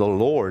 the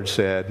Lord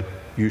said,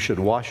 you should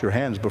wash your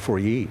hands before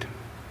you eat.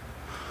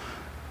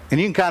 And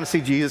you can kind of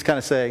see Jesus kind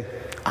of say,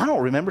 I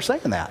don't remember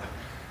saying that.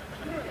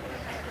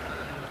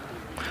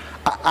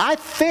 I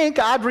think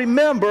I'd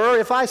remember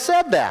if I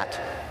said that.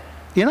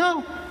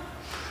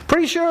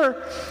 Pretty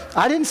sure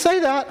I didn't say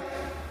that.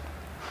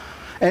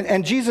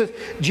 And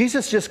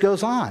Jesus just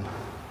goes on.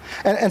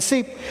 And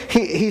see,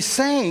 he's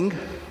saying,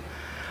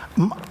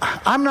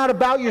 I'm not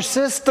about your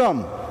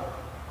system.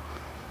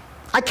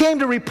 I came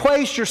to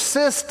replace your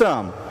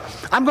system.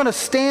 I'm going to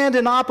stand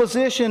in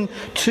opposition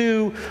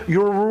to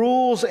your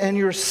rules and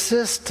your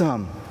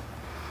system.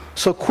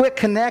 So quit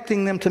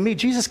connecting them to me.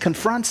 Jesus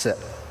confronts it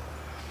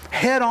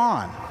head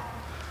on.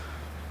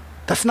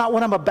 That's not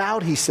what I'm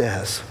about, he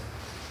says.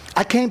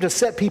 I came to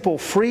set people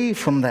free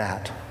from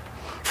that,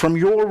 from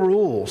your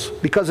rules,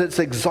 because it's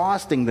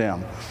exhausting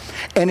them.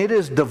 And it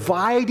is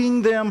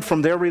dividing them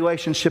from their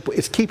relationship.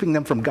 It's keeping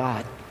them from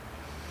God.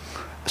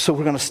 So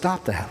we're going to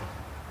stop that.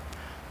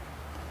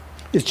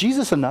 Is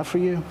Jesus enough for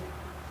you?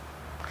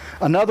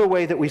 Another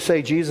way that we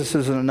say Jesus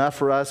isn't enough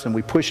for us and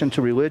we push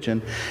into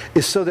religion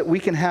is so that we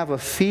can have a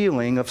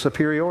feeling of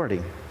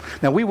superiority.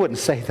 Now, we wouldn't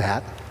say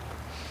that.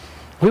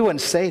 We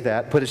wouldn't say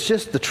that, but it's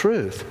just the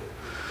truth.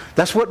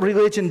 That's what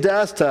religion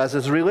does to us,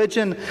 is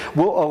religion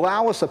will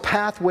allow us a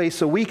pathway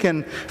so we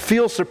can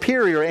feel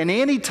superior. And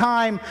any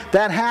time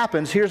that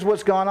happens, here's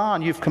what's gone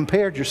on. You've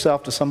compared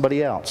yourself to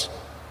somebody else.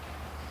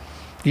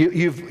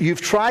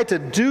 You've tried to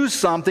do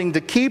something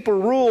to keep a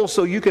rule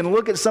so you can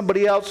look at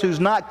somebody else who's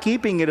not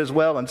keeping it as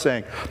well and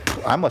saying,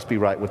 I must be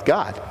right with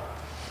God.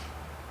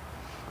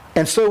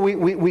 And so we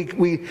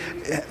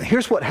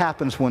here's what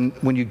happens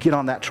when you get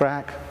on that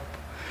track.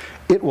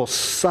 It will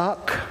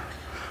suck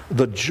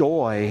the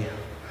joy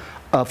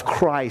of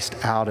Christ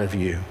out of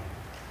you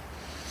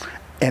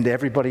and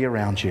everybody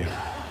around you.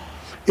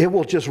 It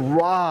will just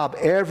rob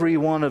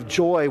everyone of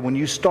joy when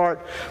you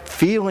start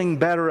feeling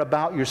better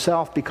about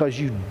yourself because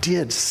you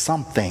did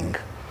something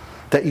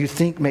that you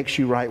think makes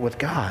you right with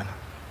God.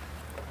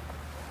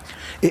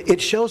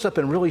 It shows up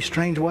in really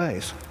strange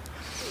ways.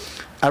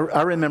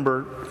 I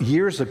remember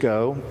years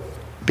ago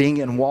being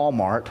in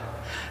Walmart,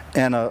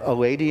 and a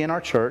lady in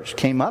our church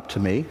came up to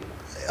me,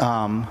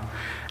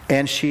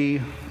 and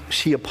she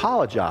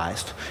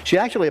apologized. She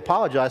actually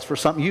apologized for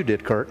something you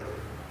did, Kurt.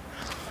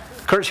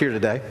 Kurt's here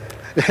today.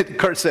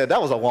 Kurt said,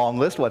 that was a long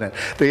list, wasn't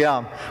it?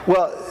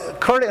 Well,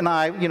 Kurt and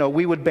I,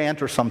 we would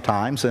banter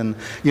sometimes. And,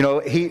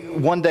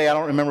 one day, I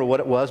don't remember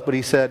what it was, but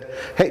he said,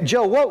 hey,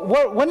 Joe,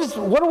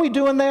 what are we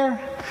doing there?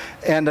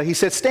 And he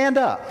said, stand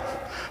up.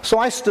 So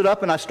I stood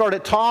up and I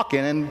started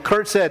talking. And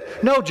Kurt said,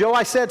 no, Joe,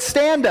 I said,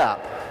 stand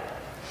up.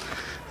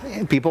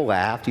 And people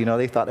laughed.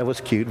 They thought it was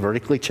cute,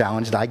 vertically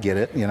challenged. I get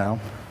it,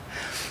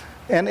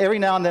 And every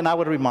now and then I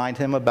would remind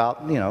him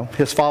about,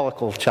 his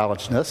follicle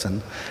challengedness.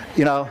 And,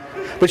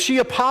 but she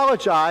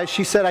apologized.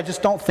 She said, I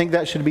just don't think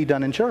that should be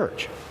done in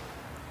church.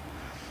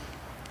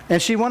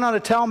 And she went on to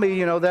tell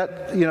me,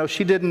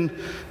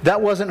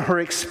 that wasn't her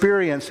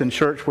experience in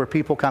church, where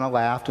people kind of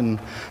laughed and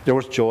there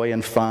was joy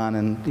and fun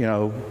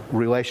and,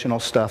 relational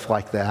stuff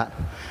like that.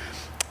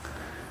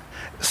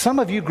 Some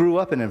of you grew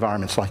up in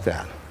environments like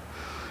that.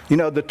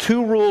 The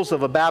two rules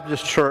of a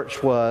Baptist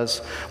church was,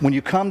 when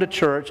you come to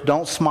church,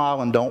 don't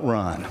smile and don't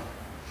run.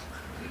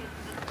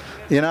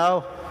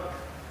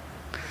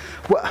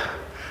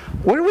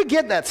 Where do we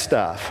get that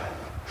stuff?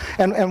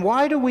 And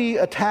why do we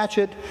attach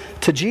it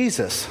to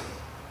Jesus?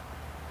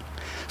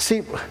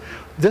 See,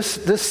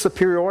 this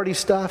superiority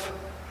stuff,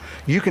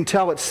 you can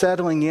tell it's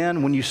settling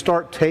in when you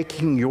start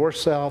taking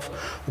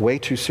yourself way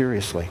too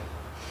seriously.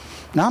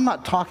 Now, I'm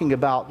not talking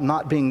about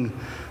not being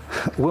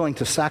willing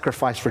to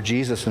sacrifice for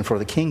Jesus and for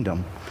the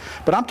kingdom,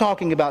 but I'm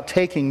talking about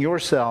taking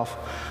yourself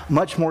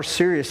much more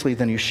seriously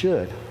than you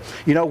should.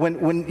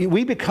 When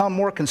we become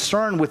more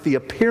concerned with the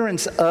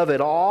appearance of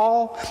it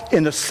all,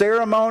 in the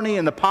ceremony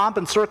and the pomp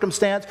and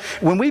circumstance,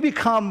 when we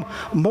become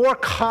more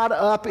caught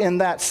up in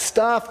that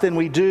stuff than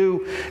we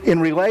do in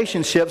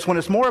relationships, when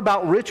it's more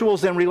about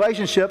rituals than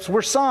relationships,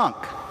 we're sunk.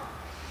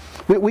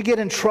 We get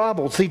in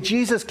trouble. See,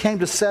 Jesus came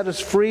to set us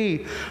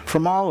free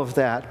from all of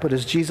that, but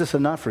is Jesus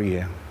enough for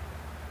you?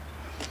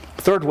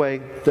 Third way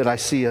that I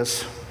see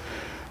us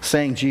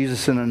saying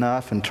Jesus isn't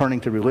enough and turning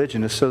to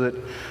religion is so that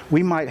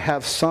we might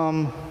have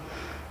some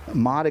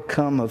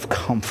modicum of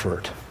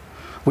comfort.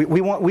 We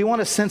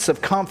want a sense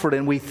of comfort,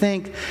 and we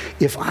think,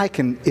 if I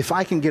can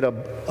get a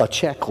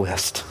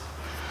checklist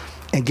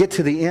and get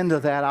to the end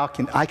of that,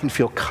 I can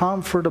feel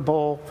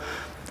comfortable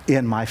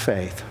in my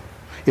faith.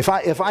 If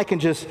I can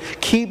just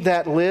keep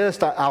that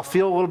list, I'll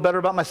feel a little better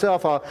about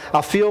myself.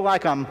 I'll feel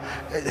like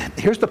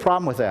Here's the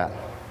problem with that.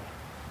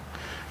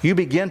 You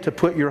begin to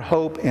put your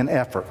hope in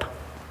effort.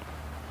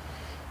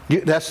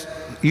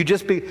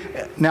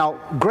 Now,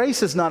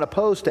 grace is not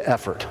opposed to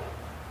effort.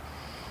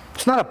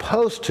 It's not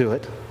opposed to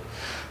it,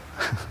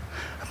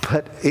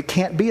 but it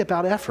can't be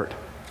about effort.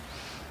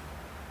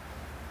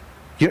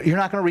 You're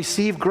not going to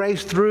receive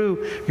grace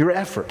through your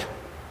effort.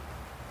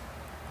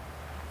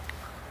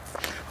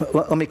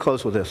 Let me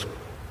close with this.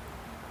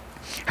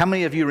 How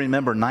many of you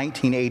remember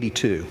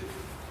 1982?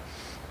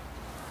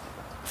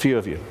 A few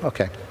of you.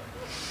 Okay.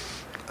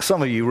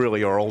 Some of you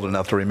really are old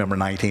enough to remember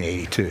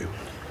 1982.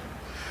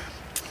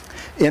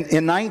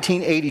 In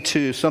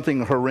 1982,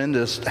 something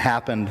horrendous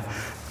happened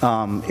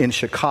in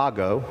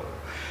Chicago,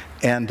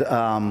 and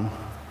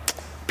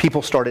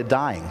people started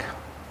dying.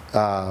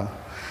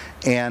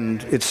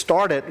 And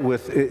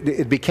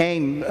it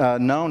became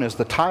known as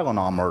the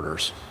Tylenol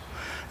murders.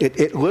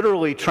 It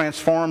literally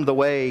transformed the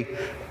way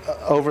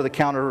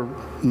over-the-counter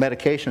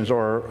medications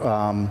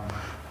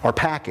are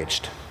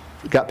packaged.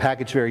 Got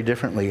packaged very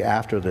differently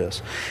after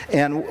this.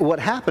 And what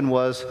happened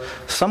was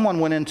someone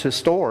went into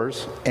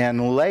stores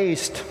and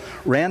laced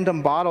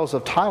random bottles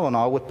of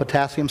Tylenol with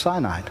potassium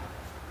cyanide.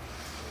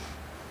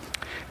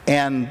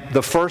 And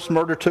the first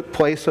murder took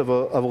place of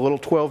a little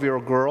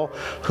 12-year-old girl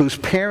whose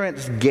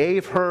parents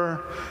gave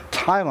her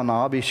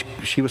Tylenol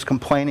because she was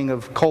complaining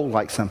of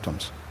cold-like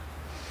symptoms.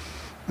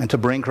 And to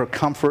bring her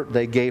comfort,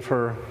 they gave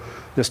her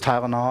this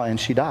Tylenol, and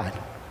she died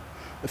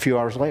a few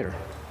hours later.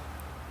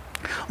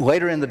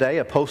 Later in the day,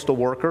 a postal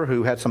worker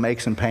who had some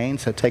aches and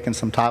pains had taken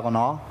some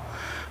Tylenol,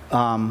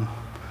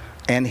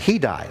 and he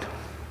died.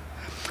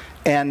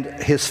 And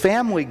his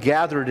family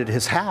gathered at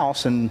his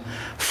house, and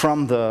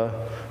from the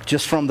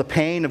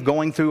pain of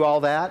going through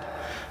all that,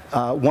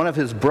 one of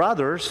his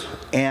brothers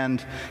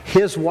and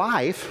his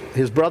wife,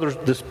 this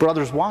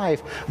brother's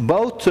wife,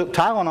 both took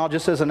Tylenol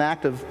just as an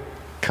act of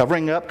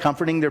covering up,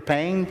 comforting their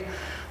pain,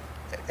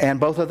 and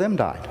both of them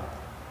died.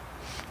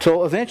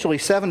 So eventually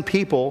 7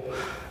 people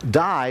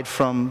died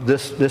from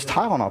this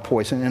Tylenol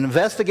poison. And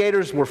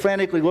investigators were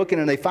frantically looking,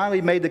 and they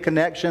finally made the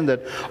connection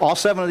that all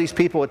 7 of these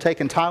people had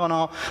taken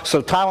Tylenol. So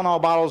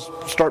Tylenol bottles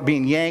start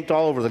being yanked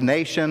all over the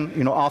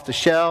nation, off the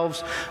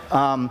shelves.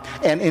 And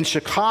in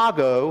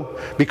Chicago,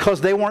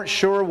 because they weren't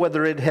sure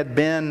whether it had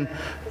been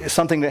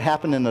something that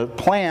happened in the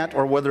plant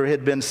or whether it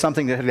had been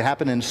something that had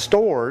happened in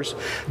stores,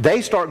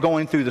 they start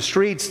going through the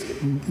streets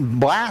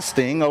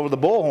blasting over the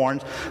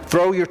bullhorns,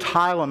 "Throw your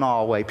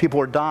Tylenol away. People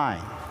are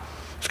dying."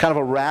 It's kind of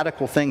a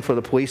radical thing for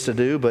the police to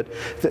do, but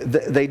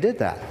they did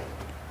that.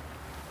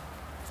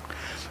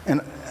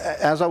 And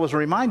as I was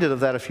reminded of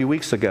that a few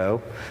weeks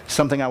ago,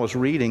 something I was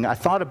reading, I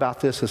thought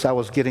about this as I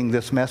was getting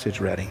this message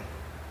ready.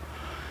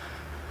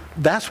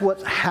 That's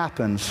what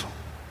happens,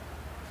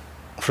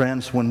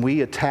 friends, when we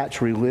attach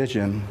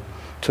religion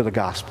to the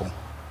gospel.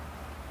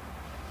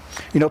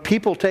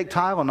 People take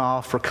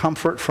Tylenol for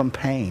comfort from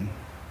pain,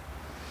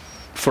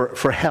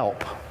 for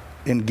help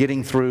in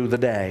getting through the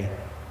day.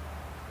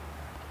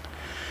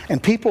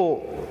 And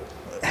people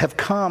have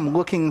come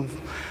looking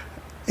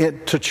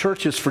to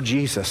churches for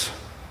Jesus,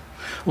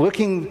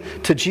 looking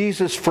to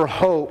Jesus for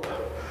hope.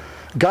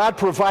 God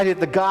provided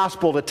the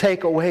gospel to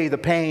take away the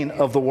pain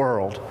of the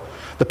world,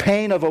 the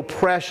pain of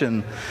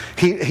oppression.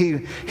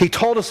 He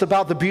told us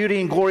about the beauty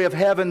and glory of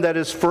heaven that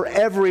is for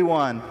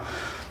everyone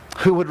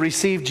who would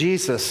receive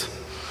Jesus.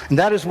 And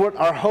that is what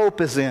our hope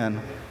is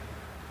in.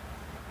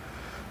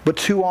 But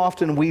too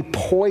often we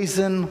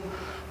poison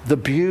the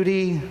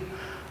beauty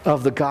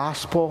of the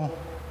gospel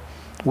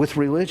with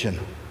religion.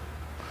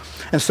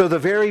 And so the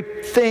very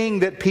thing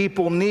that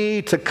people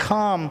need to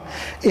come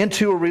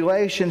into a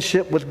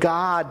relationship with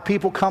God,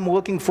 people come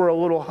looking for a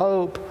little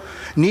hope,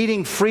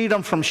 needing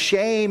freedom from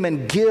shame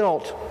and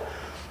guilt.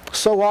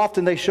 So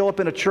often they show up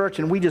in a church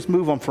and we just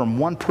move them from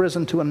one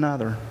prison to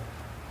another,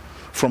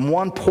 from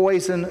one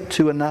poison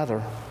to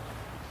another.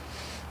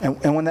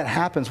 And when that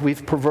happens, we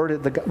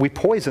poison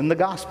the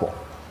gospel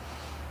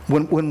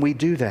when we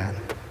do that.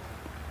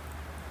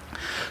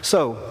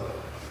 So,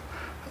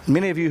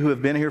 many of you who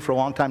have been here for a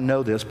long time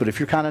know this, but if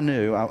you're kind of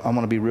new, I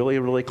want to be really,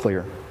 really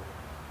clear.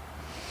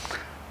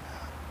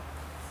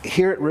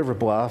 Here at River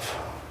Bluff,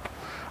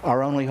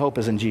 our only hope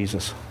is in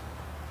Jesus.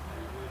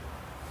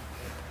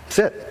 That's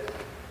it.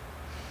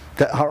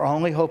 Our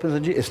only hope is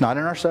in Jesus. It's not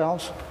in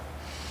ourselves.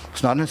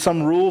 It's not in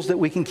some rules that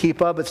we can keep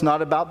up. It's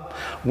not about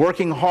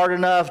working hard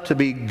enough to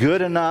be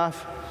good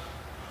enough.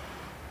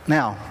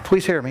 Now,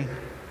 please hear me.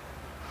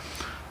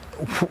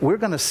 We're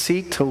going to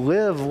seek to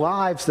live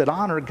lives that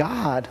honor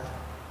God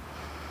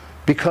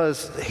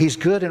because He's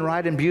good and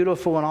right and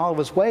beautiful in all of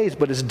His ways,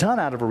 but it's done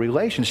out of a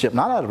relationship,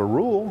 not out of a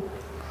rule.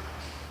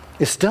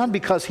 It's done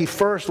because He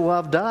first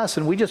loved us,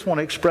 and we just want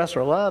to express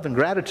our love and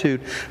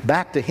gratitude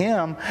back to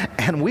Him,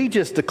 and we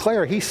just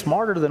declare He's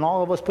smarter than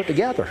all of us put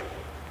together.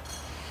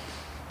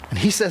 And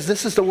He says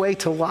this is the way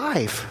to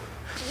life.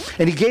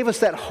 And He gave us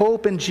that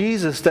hope in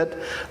Jesus, that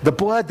the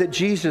blood that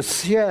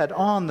Jesus shed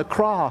on the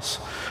cross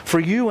for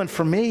you and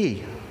for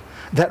me,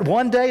 that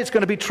one day it's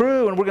going to be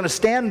true and we're going to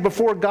stand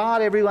before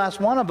God, every last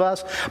one of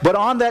us. But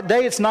on that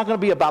day, it's not going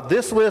to be about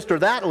this list or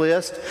that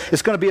list.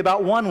 It's going to be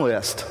about one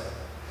list.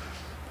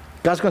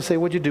 God's going to say,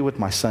 "What'd you do with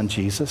my son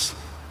Jesus?"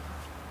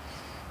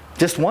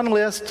 Just one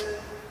list,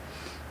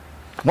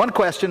 one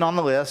question on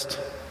the list.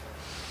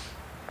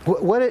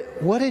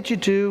 What did you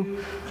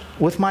do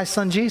with my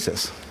son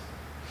Jesus?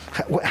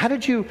 How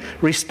did you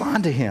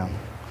respond to Him?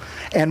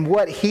 And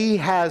what He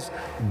has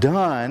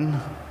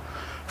done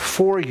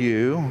for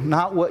you,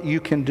 not what you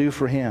can do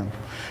for Him.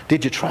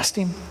 Did you trust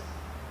Him?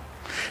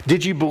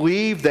 Did you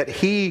believe that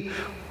He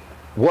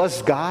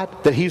was God?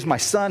 That He's my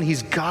son,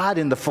 He's God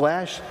in the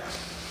flesh?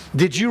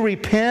 Did you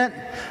repent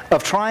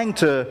of trying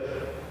to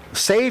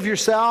save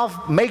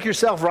yourself, make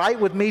yourself right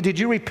with me? Did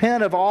you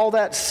repent of all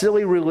that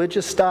silly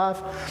religious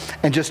stuff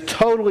and just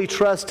totally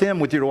trust Him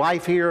with your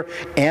life here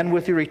and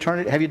with your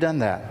eternity? Have you done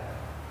that?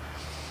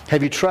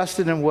 Have you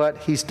trusted in what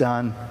He's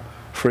done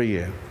for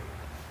you?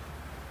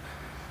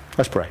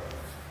 Let's pray.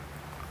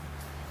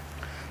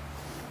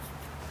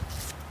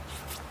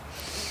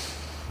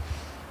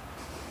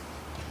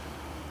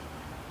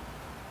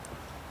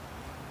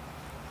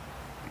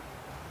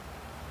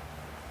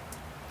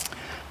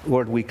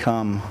 Lord, we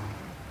come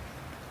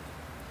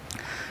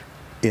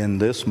in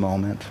this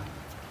moment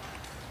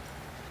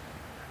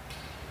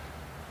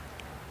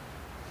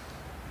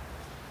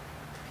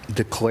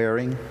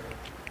declaring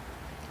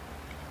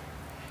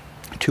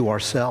to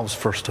ourselves,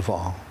 first of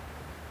all,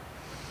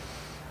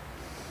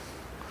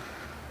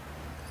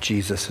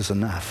 Jesus is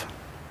enough.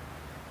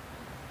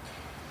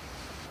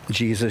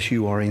 Jesus,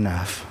 you are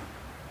enough.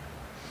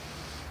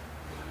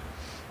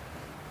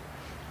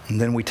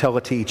 And then we tell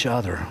it to each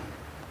other.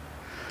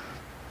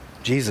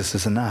 Jesus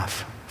is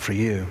enough for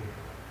you.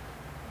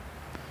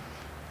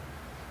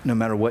 No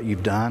matter what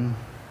you've done,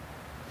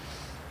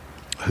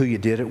 who you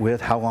did it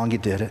with, how long you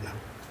did it,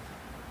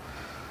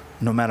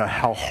 no matter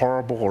how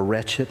horrible or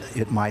wretched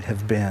it might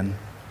have been,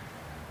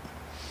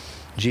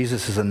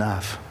 Jesus is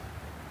enough.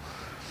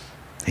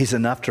 He's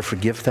enough to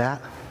forgive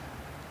that.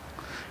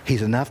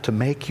 He's enough to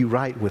make you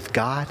right with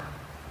God.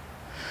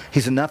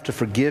 He's enough to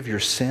forgive your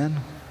sin.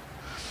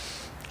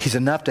 He's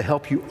enough to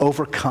help you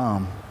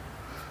overcome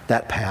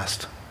that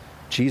past.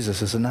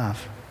 Jesus is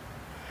enough.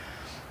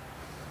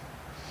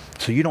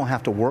 So you don't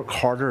have to work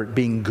harder at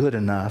being good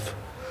enough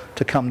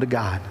to come to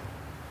God.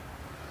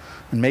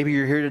 And maybe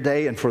you're here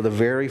today and for the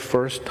very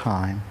first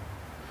time,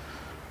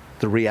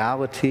 the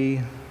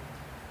reality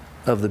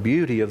of the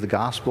beauty of the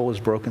gospel is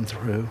broken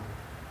through.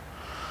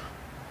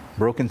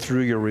 Broken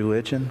through your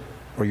religion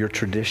or your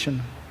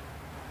tradition.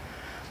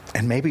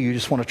 And maybe you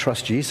just want to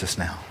trust Jesus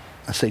now.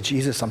 I say,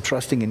 Jesus, I'm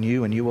trusting in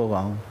you and you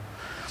alone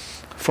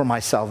for my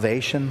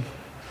salvation,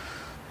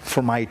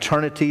 for my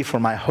eternity, for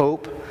my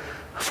hope,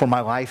 for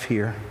my life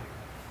here.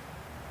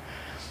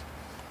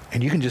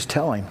 And you can just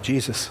tell him,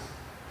 Jesus,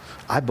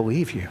 I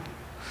believe you.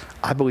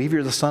 I believe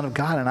you're the Son of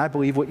God, and I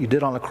believe what you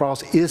did on the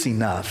cross is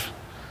enough.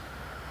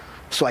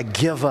 So I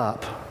give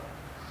up.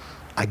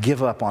 I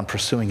give up on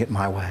pursuing it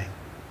my way.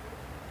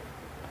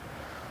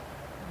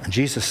 And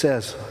Jesus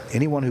says,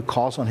 anyone who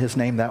calls on his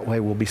name that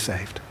way will be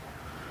saved.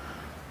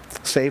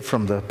 Saved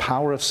from the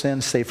power of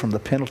sin, saved from the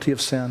penalty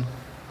of sin,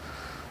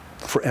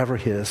 forever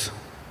his.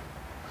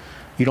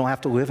 You don't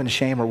have to live in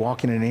shame or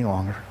walk in it any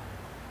longer.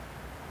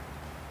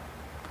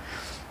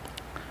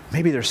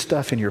 Maybe there's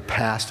stuff in your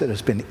past that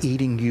has been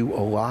eating you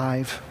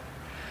alive.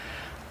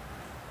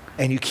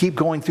 And you keep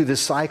going through this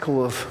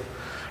cycle of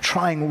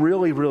trying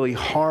really, really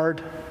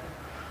hard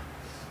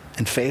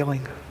and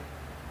failing.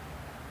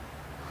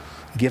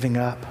 Giving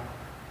up.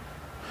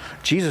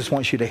 Jesus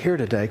wants you to hear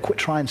today, quit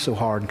trying so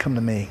hard and come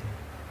to me.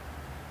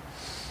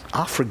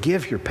 I'll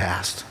forgive your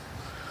past.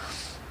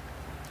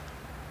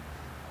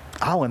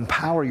 I'll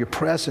empower your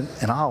present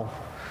and I'll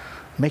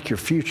make your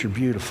future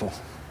beautiful.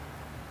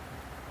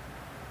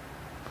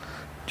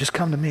 Just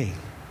come to me.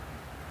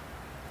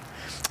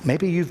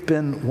 Maybe you've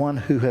been one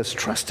who has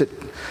trusted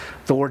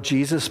the Lord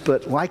Jesus,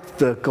 but like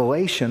the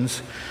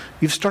Galatians,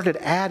 you've started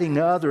adding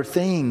other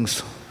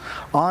things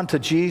onto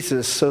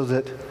Jesus so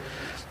that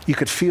you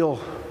could feel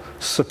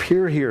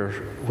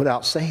superior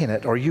without saying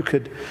it, or you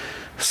could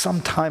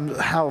sometimes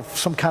have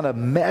some kind of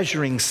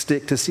measuring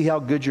stick to see how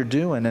good you're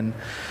doing. And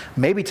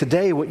maybe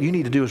today what you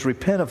need to do is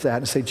repent of that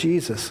and say,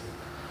 Jesus,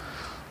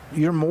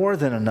 you're more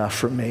than enough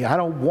for me. I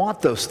don't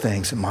want those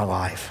things in my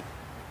life.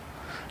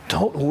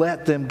 Don't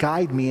let them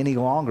guide me any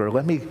longer.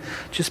 Let me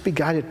just be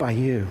guided by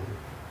you.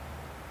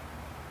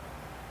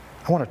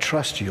 I want to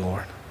trust you,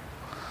 Lord,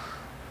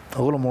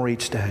 a little more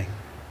each day.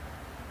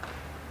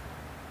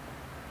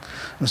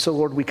 And so,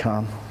 Lord, we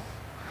come.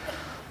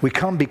 We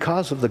come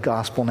because of the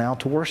gospel now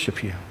to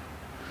worship you.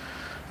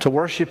 To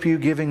worship you,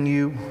 giving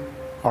you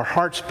our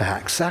hearts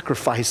back,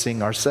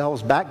 sacrificing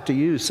ourselves back to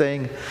you,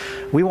 saying,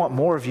 we want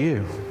more of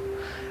you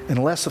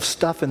and less of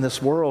stuff in this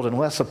world and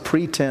less of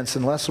pretense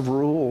and less of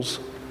rules.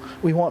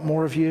 We want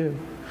more of you.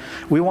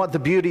 We want the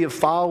beauty of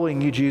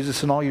following you,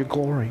 Jesus, in all your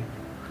glory.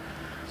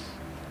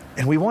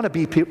 And we want to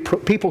be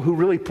people who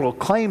really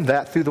proclaim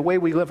that through the way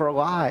we live our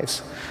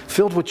lives,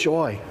 filled with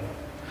joy.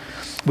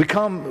 We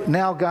come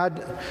now,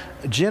 God,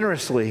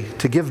 generously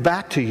to give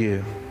back to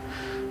you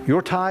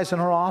your tithes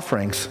and our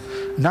offerings,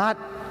 not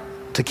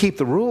to keep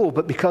the rule,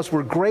 but because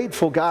we're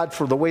grateful, God,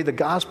 for the way the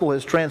gospel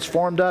has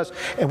transformed us,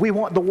 and we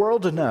want the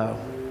world to know.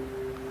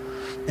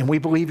 And we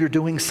believe you're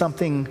doing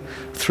something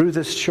through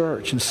this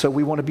church, and so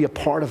we want to be a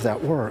part of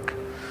that work.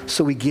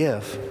 So we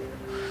give.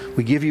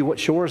 We give you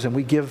what's yours, and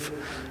we give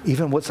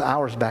even what's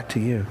ours back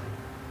to you.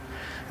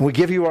 And we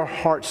give you our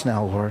hearts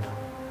now, Lord.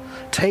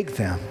 Take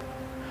them.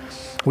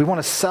 We want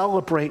to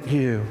celebrate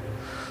you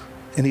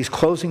in these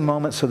closing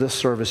moments of this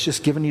service,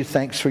 just giving you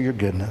thanks for your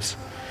goodness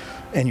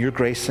and your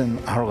grace in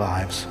our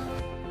lives.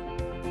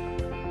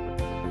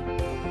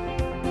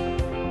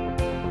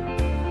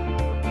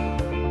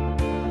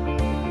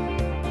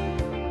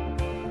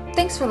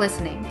 Thanks for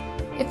listening.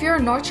 If you're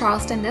in North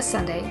Charleston this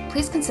Sunday,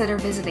 please consider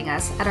visiting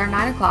us at our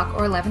 9 o'clock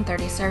or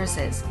 11:30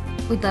 services.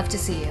 We'd love to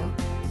see you.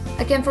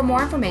 Again, for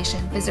more information,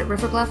 visit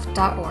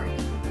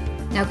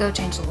riverbluff.org. Now go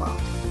change the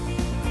world.